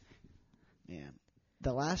 Man,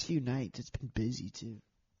 the last few nights, it's been busy too.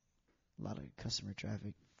 A lot of customer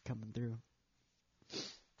traffic coming through.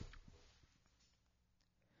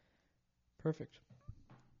 Perfect.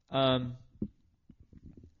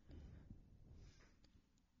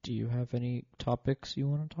 Do you have any topics you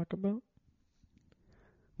want to talk about?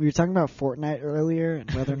 We were talking about Fortnite earlier and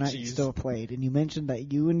whether or not you Jeez. still played. And you mentioned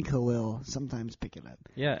that you and Khalil sometimes pick it up.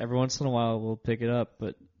 Yeah, every once in a while we'll pick it up,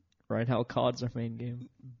 but right now COD's our main game.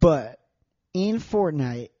 But in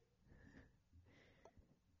Fortnite,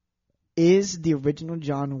 is the original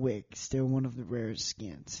John Wick still one of the rarest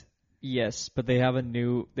skins? Yes, but they have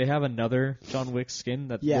another John Wick skin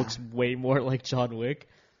that looks way more like John Wick.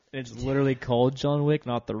 And it's literally called John Wick,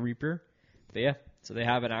 not the Reaper. But yeah, so they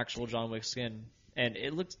have an actual John Wick skin. And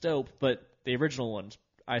it looks dope, but the original one,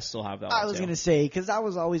 I still have that one. I was gonna say, because that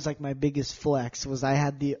was always like my biggest flex, was I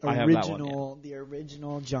had the original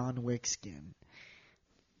John Wick skin.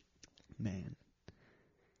 Man,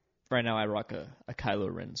 Right now I rock a Kylo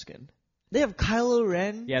Ren skin. They have Kylo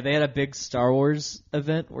Ren. Yeah, they had a big Star Wars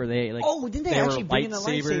event where they like. Oh, didn't they were actually bring in the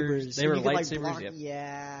lightsabers. lightsabers? They were You could, like, lightsabers. block- Yep.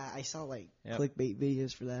 Yeah, I saw like Yep. clickbait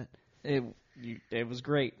videos for that. It was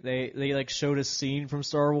great. They like showed a scene from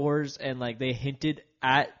Star Wars and like they hinted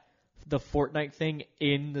at the Fortnite thing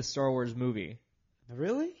in the Star Wars movie.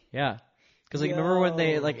 Really? Yeah, because like remember when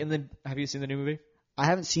they Yo. like in the have you seen the new movie? I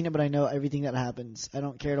haven't seen it, but I know everything that happens. I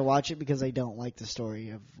don't care to watch it because I don't like the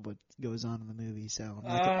story of what goes on in the movie. So I'm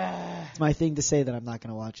not gonna, it's my thing to say that I'm not going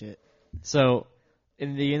to watch it. So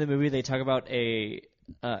in the movie they talk about a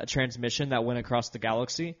transmission that went across the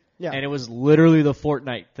galaxy. Yeah. And it was literally the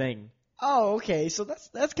Fortnite thing. Oh, okay. So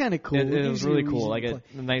that's kind of cool. It gives was you really a cool, reason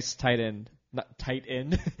like to a nice tight end, not tight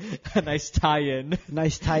end, a nice tie-in, play.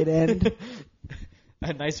 Nice tight end.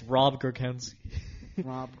 a nice Rob Gronkowski.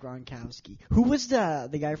 Rob Gronkowski. Who was the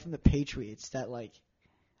guy from the Patriots that like?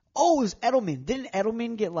 Oh, it was Edelman. Didn't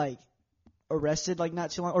Edelman get like arrested like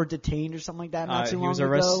not too long or detained or something like that not too long He was ago?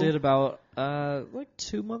 arrested about like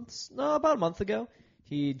 2 months, no, about a month ago.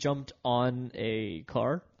 He jumped on a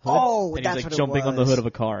car. Hood, Oh, and that's he's like what it jumping on the was. hood of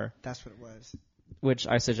a car, That's what it was. which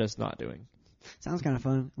I suggest not doing. Sounds kind of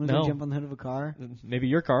fun. Want No. to jump on the hood of a car? Maybe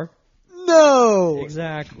your car. No.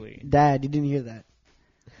 Exactly. Dad, you didn't hear that.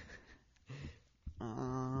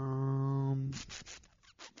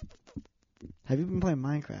 Have you been playing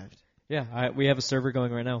Minecraft? Yeah, we have a server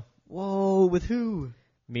going right now. Whoa, with who?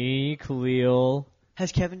 Me, Khalil.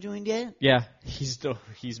 Has Kevin joined yet? Yeah, he's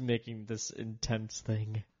making this intense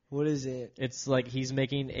thing. What is it? It's like he's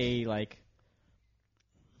making a like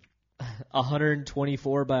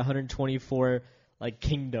 124 by 124 like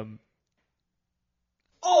kingdom.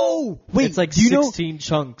 Oh, wait. It's like do you 16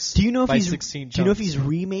 chunks. Do you know if by he's 16 chunks. Do you know if he's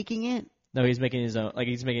remaking it? No, he's making his own. Like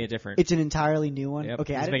he's making it different. It's an entirely new one. Yep.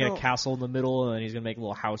 Okay, he's I making didn't a castle in the middle, and he's gonna make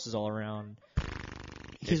little houses all around.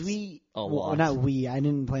 because It's we a well, lot. not we. I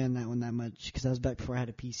didn't play on that one that much because I was back before I had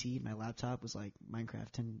a PC. My laptop was like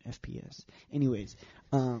Minecraft 10 FPS. Anyways,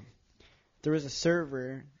 there was a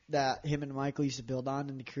server that him and Michael used to build on,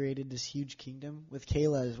 and they created this huge kingdom with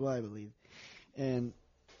Kayla as well, I believe. And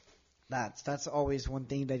that's always one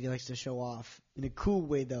thing that he likes to show off in a cool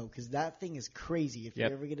way, though, because that thing is crazy. If Yep.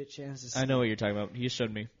 you ever get a chance to see I know what you're talking about. He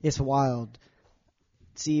showed me. it's wild.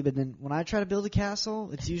 See, but then when I try to build a castle,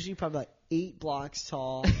 it's usually probably like 8 blocks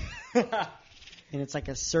tall, and it's like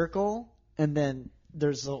a circle, and then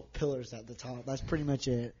there's little pillars at the top. That's pretty much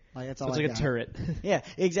it. Like that's So all. it's I like got. a turret. Yeah,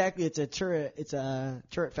 exactly. It's a turret. It's a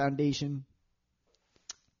turret foundation.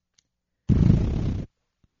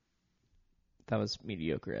 That was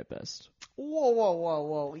mediocre at best. Whoa, whoa, whoa,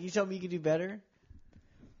 whoa! You tell me you can do better?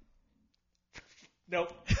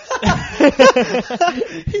 Nope. He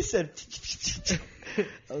said.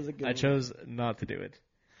 That was a good I one. chose not to do it.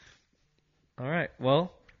 All right.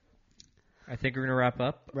 Well, I think we're gonna wrap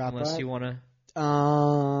up. Wrap unless up? you wanna.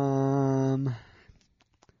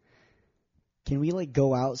 Can we like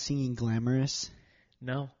go out singing "Glamorous"?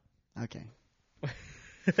 No. Okay.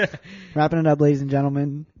 Wrapping it up, ladies and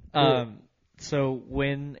gentlemen. So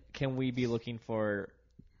when can we be looking for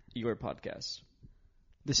your podcast?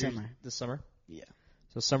 This summer. This summer? Yeah.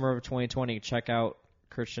 So summer of 2020, check out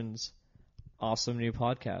Christian's awesome new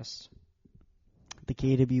podcast. The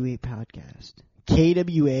KWA podcast.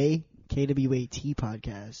 KWAT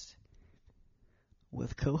podcast.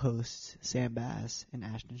 With co-hosts Sam Bass and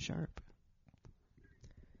Ashton Sharp.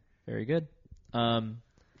 Very good.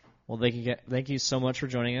 Well, thank you so much for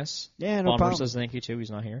joining us. Yeah, no Bomber problem. says thank you too. He's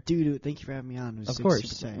not here. Dude, thank you for having me on. It was Of super, course.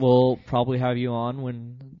 super exciting. We'll probably have you on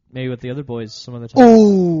when maybe with the other boys some other time.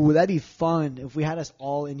 Oh, that'd be fun. If we had us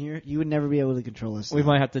all in here, you would never be able to control us. We though.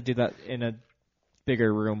 might have to do that in a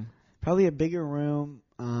bigger room. Probably a bigger room.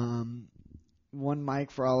 One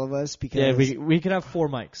mic for all of us because Yeah, we could have 4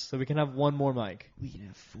 mics, so we can have one more mic. we can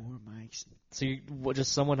have 4 mics. So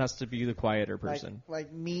just someone has to be the quieter person.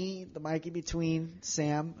 Like me, the mic in between,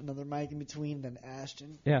 Sam, another mic in between, then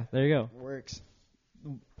Ashton. Yeah, there you go. Works.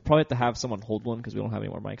 Probably have to have someone hold one because we don't have any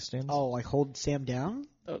more mic stands. Oh, like hold Sam down?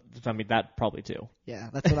 I mean that probably too. Yeah,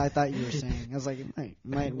 that's what I thought you were saying. I was like, it might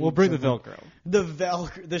We'll need bring the someone- Velcro. The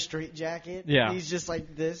Velcro, the straight jacket. Yeah. He's just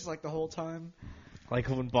like this, like the whole time. Like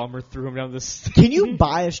when Bomber threw him down this. Can you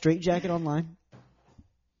buy a straight jacket online?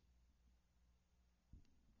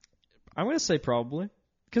 I'm gonna say probably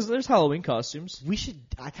because there's Halloween costumes. We should.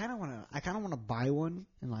 I kind of want to buy one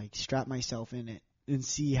and like strap myself in it and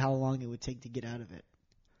see how long it would take to get out of it.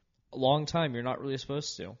 A long time. You're not really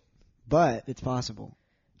supposed to. But it's possible.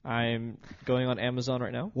 I'm going on Amazon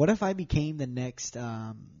right now. What if I became the next?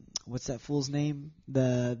 What's that fool's name?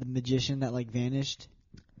 The magician that like vanished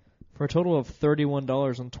For a total of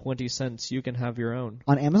 $31.20, you can have your own.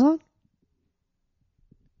 on Amazon.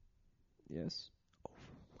 Yes.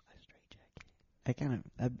 I kind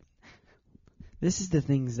of. This is the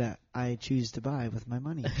things that I choose to buy with my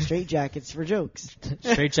money. Straight jackets for jokes.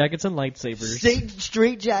 Straight jackets and lightsabers.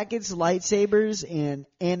 Straight jackets, lightsabers, and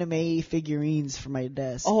anime figurines for my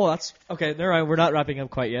desk. Oh, that's okay. Never mind. We're not wrapping up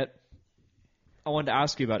quite yet. I wanted to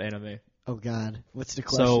ask you about anime. Oh God, what's the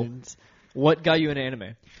So- questions? What got you into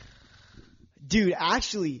anime? Dude,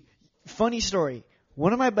 actually, funny story.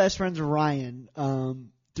 One of my best friends, Ryan,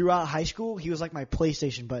 throughout high school, he was like my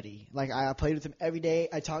PlayStation buddy. Like I played with him every day.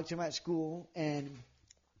 I talked to him at school, and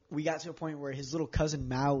we got to a point where his little cousin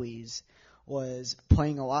Maui's was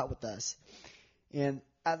playing a lot with us. And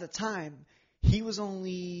at the time, he was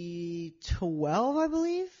only 12, I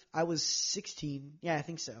believe. I was 16. Yeah, I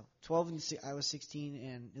think so. 12 and I was 16,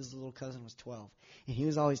 and his little cousin was 12. And he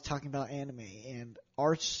was always talking about anime. And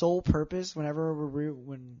our sole purpose, whenever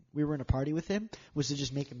when we were in a party with him, was to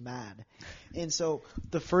just make him mad. And so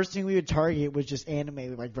the first thing we would target was just anime.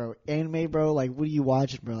 We're like, bro, anime, bro. Like, what are you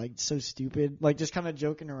watching, bro? Like, so stupid. Like, just kind of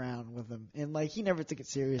joking around with him. And like, he never took it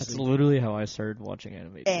seriously. That's literally how I started watching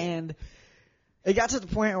anime. And it got to the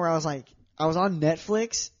point where I was like, I was on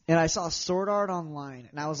Netflix and I saw Sword Art Online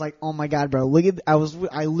and I was like, oh my God, bro, look at, I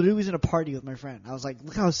literally was in a party with my friend. I was like,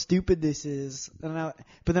 look how stupid this is. But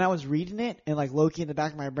then I was reading it and like low-key in the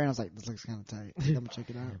back of my brain, I was like, this looks kind of tight. I'm going to check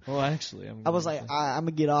it out. Well, actually, I was like, I'm going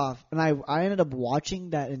to get off. And I ended up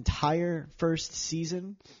watching that entire first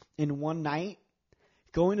season in one night,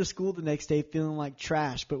 going to school the next day feeling like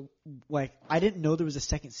trash, but like I didn't know there was a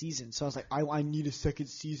second season, so I was like, I need a second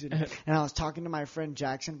season. And I was talking to my friend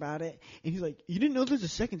Jackson about it, and he's like, you didn't know there's a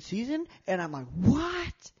second season? And I'm like,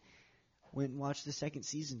 what? Went and watched the second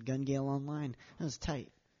season, Gun Gale Online. That was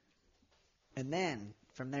tight. And then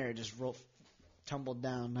from there, it just tumbled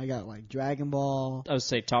down. I got like Dragon Ball, I would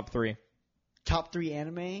say top 3. top 3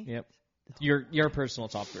 anime. Yep. Your personal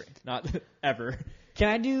top 3, not ever. Can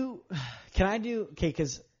I do, okay,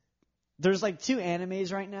 because there's like 2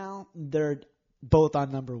 animes right now. They're both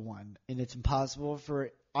on number 1, and it's impossible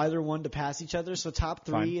for either one to pass each other. So top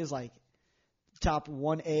 3 Fine. is like top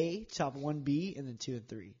 1A, top 1B, and then 2 and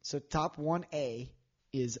 3. So top 1A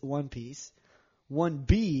is One Piece.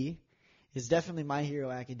 1B is definitely My Hero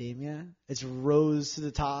Academia. It's rose to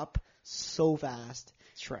the top so fast.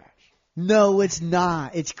 Trash. No, it's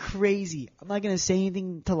not. It's crazy. I'm not going to say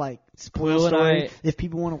anything to like spoil Quill the and story I- if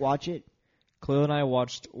people want to watch it. Cleo and I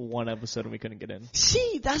watched one episode and we couldn't get in.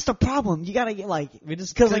 See, that's the problem. You gotta get like, We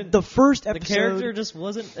just because like couldn't- the first the episode. character just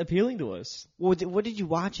wasn't appealing to us. What did you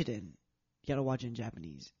watch it in? You gotta watch it in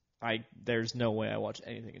Japanese. There's no way I watch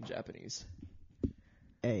anything in Japanese.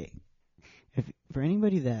 Hey, for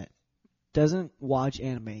anybody that doesn't watch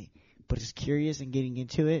anime but is curious and getting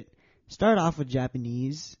into it, start off with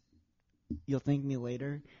Japanese. You'll thank me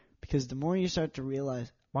later, because the more you start to realize,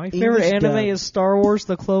 My English favorite anime dub. is Star Wars: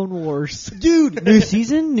 The Clone Wars. dude, new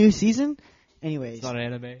season. Anyways, It's not an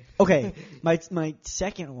anime. okay, my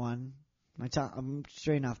second one, I'm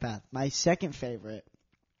straying off path. My second favorite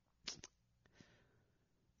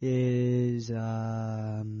is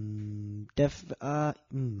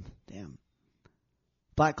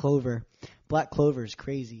Black Clover. Black Clover is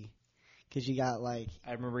crazy because you got like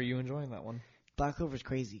I remember you enjoying that one. Black Clover's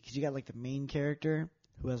crazy because you got like the main character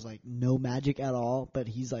who has like no magic at all, but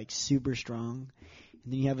he's like super strong.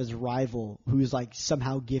 And then you have his rival who's like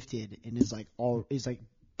somehow gifted and is like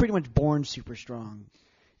pretty much born super strong.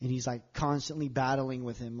 And he's like constantly battling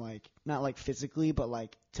with him, like not like physically, but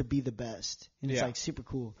like to be the best. And it's Yeah. like super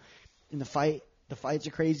cool. And the fights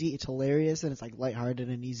are crazy. It's hilarious and it's like lighthearted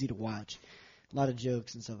and easy to watch. A lot of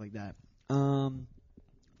jokes and stuff like that.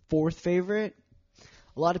 Fourth favorite.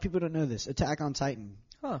 A lot of people don't know this. Attack on Titan.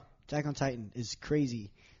 Huh. Attack on Titan is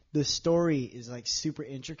crazy. The story is like super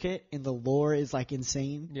intricate and the lore is like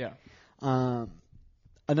insane. Yeah.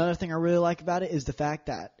 Another thing I really like about it is the fact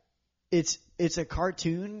that it's a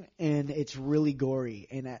cartoon and it's really gory,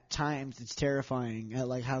 and at times it's terrifying at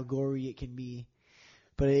like how gory it can be.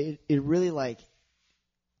 But it really like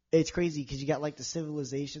it's crazy because you got like the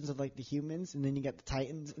civilizations of like the humans, and then you got the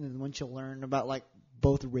Titans, and then once you learn about like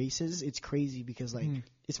both races, it's crazy because like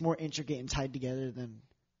it's more intricate and tied together than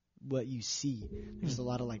what you see. There's a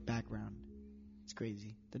lot of like background. It's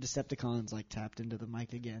crazy. The Decepticons like tapped into the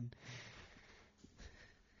mic again.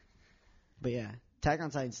 But yeah, Attack on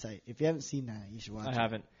Titan's tight. If you haven't seen that, you should watch it. I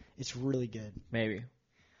haven't. It's really good. Maybe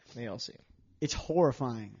I'll see. It's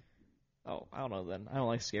horrifying. Oh, I don't know then. I don't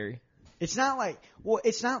like scary. It's not like,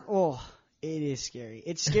 it is scary.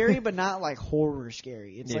 It's scary, but not like horror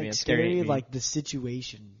scary. It's Maybe like it's scary to scary, me. like the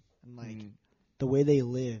situation and like the way they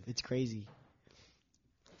live. It's crazy.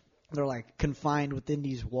 They're like confined within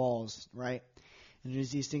these walls, right? and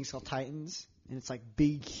there's these things called titans, and it's like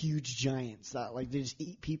big, huge giants that like they just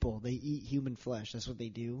eat people. They eat human flesh. That's what they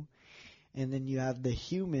do. And then you have the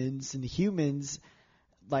humans, and the humans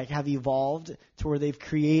like have evolved to where they've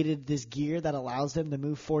created this gear that allows them to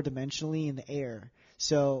move 4-dimensionally in the air.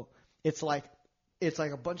 So it's like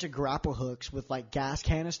a bunch of grapple hooks with like gas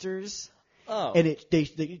canisters. Oh. And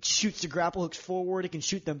it shoots the grapple hooks forward. It can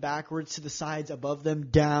shoot them backwards to the sides, above them,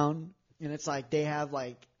 down. And it's like they have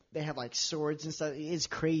like swords and stuff. It's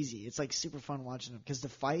crazy. It's like super fun watching them because the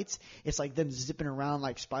fights, it's like them zipping around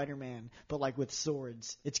like Spider-Man, but like with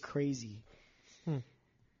swords. It's crazy.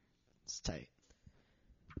 It's tight.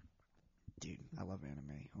 Dude, I love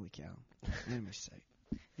anime. Holy cow. Anime's tight.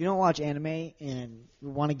 If you don't watch anime and you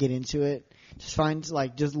want to get into it,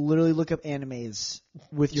 just literally look up animes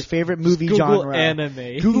with your favorite movie Google genre.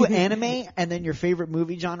 anime. Google anime and then your favorite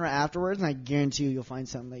movie genre afterwards, and I guarantee you'll find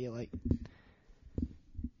something that you like.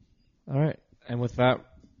 All right. And with that,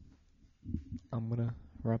 I'm going to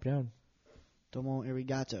wrap down. Domo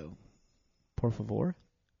arigato. Por favor.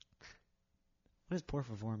 What does por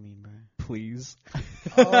favor mean, bro? Please.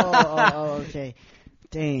 Oh, okay.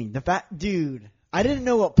 Dang. Dude, I didn't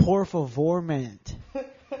know what por favor meant. That's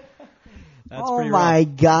oh pretty my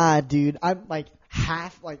rough. God, dude. I'm like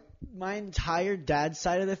my entire dad's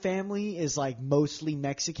side of the family is like mostly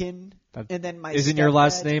Mexican. And then my Isn't your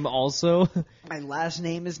last stepdad- name also? My last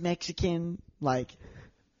name is Mexican. Like,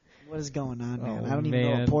 what is going on, man? Oh, I don't even know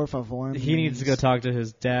man. what por favor means. He needs to go talk to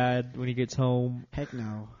his dad when he gets home. Heck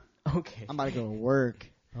no. Okay. I'm about to go to work.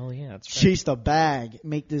 Oh, yeah, that's right. Chase the bag.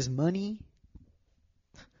 Make this money.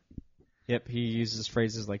 Yep, he uses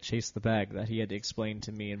phrases like chase the bag that he had to explain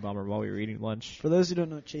to me and Bomber while we were eating lunch. For those who don't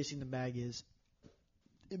know what chasing the bag is,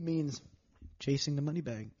 it means chasing the money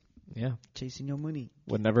bag. Yeah, Chasing your money.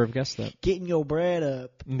 would never have guessed that. Getting your bread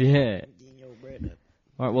up. Yeah. Getting your bread up.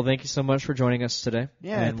 All right, well, thank you so much for joining us today.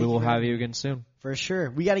 Yeah, and thank we you will for have having you me. again soon. For sure.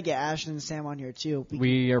 We got to get Ashton and Sam on here, too.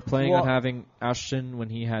 We are planning on Well- having Ashton when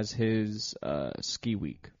he has his ski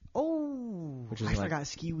week, Oh, Which is I like- forgot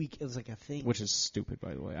ski week is like a thing. which is stupid,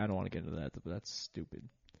 by the way. I don't want to get into that, but that's stupid.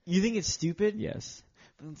 You think it's stupid? Yes.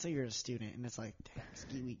 But let's say you're a student, and it's like, dang,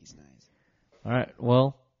 ski week is nice. All right,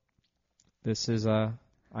 well, this is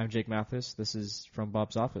I'm Jake Mathis. This is From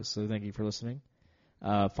Bob's Office, so thank you for listening.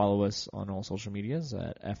 Follow us on all social medias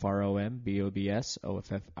at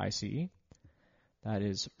FROMBOBSOFFICE. That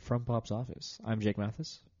is From Bob's Office. I'm Jake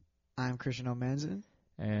Mathis, I'm Christian Omanzin.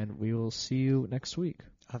 and we will see you next week.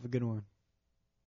 Have a good one.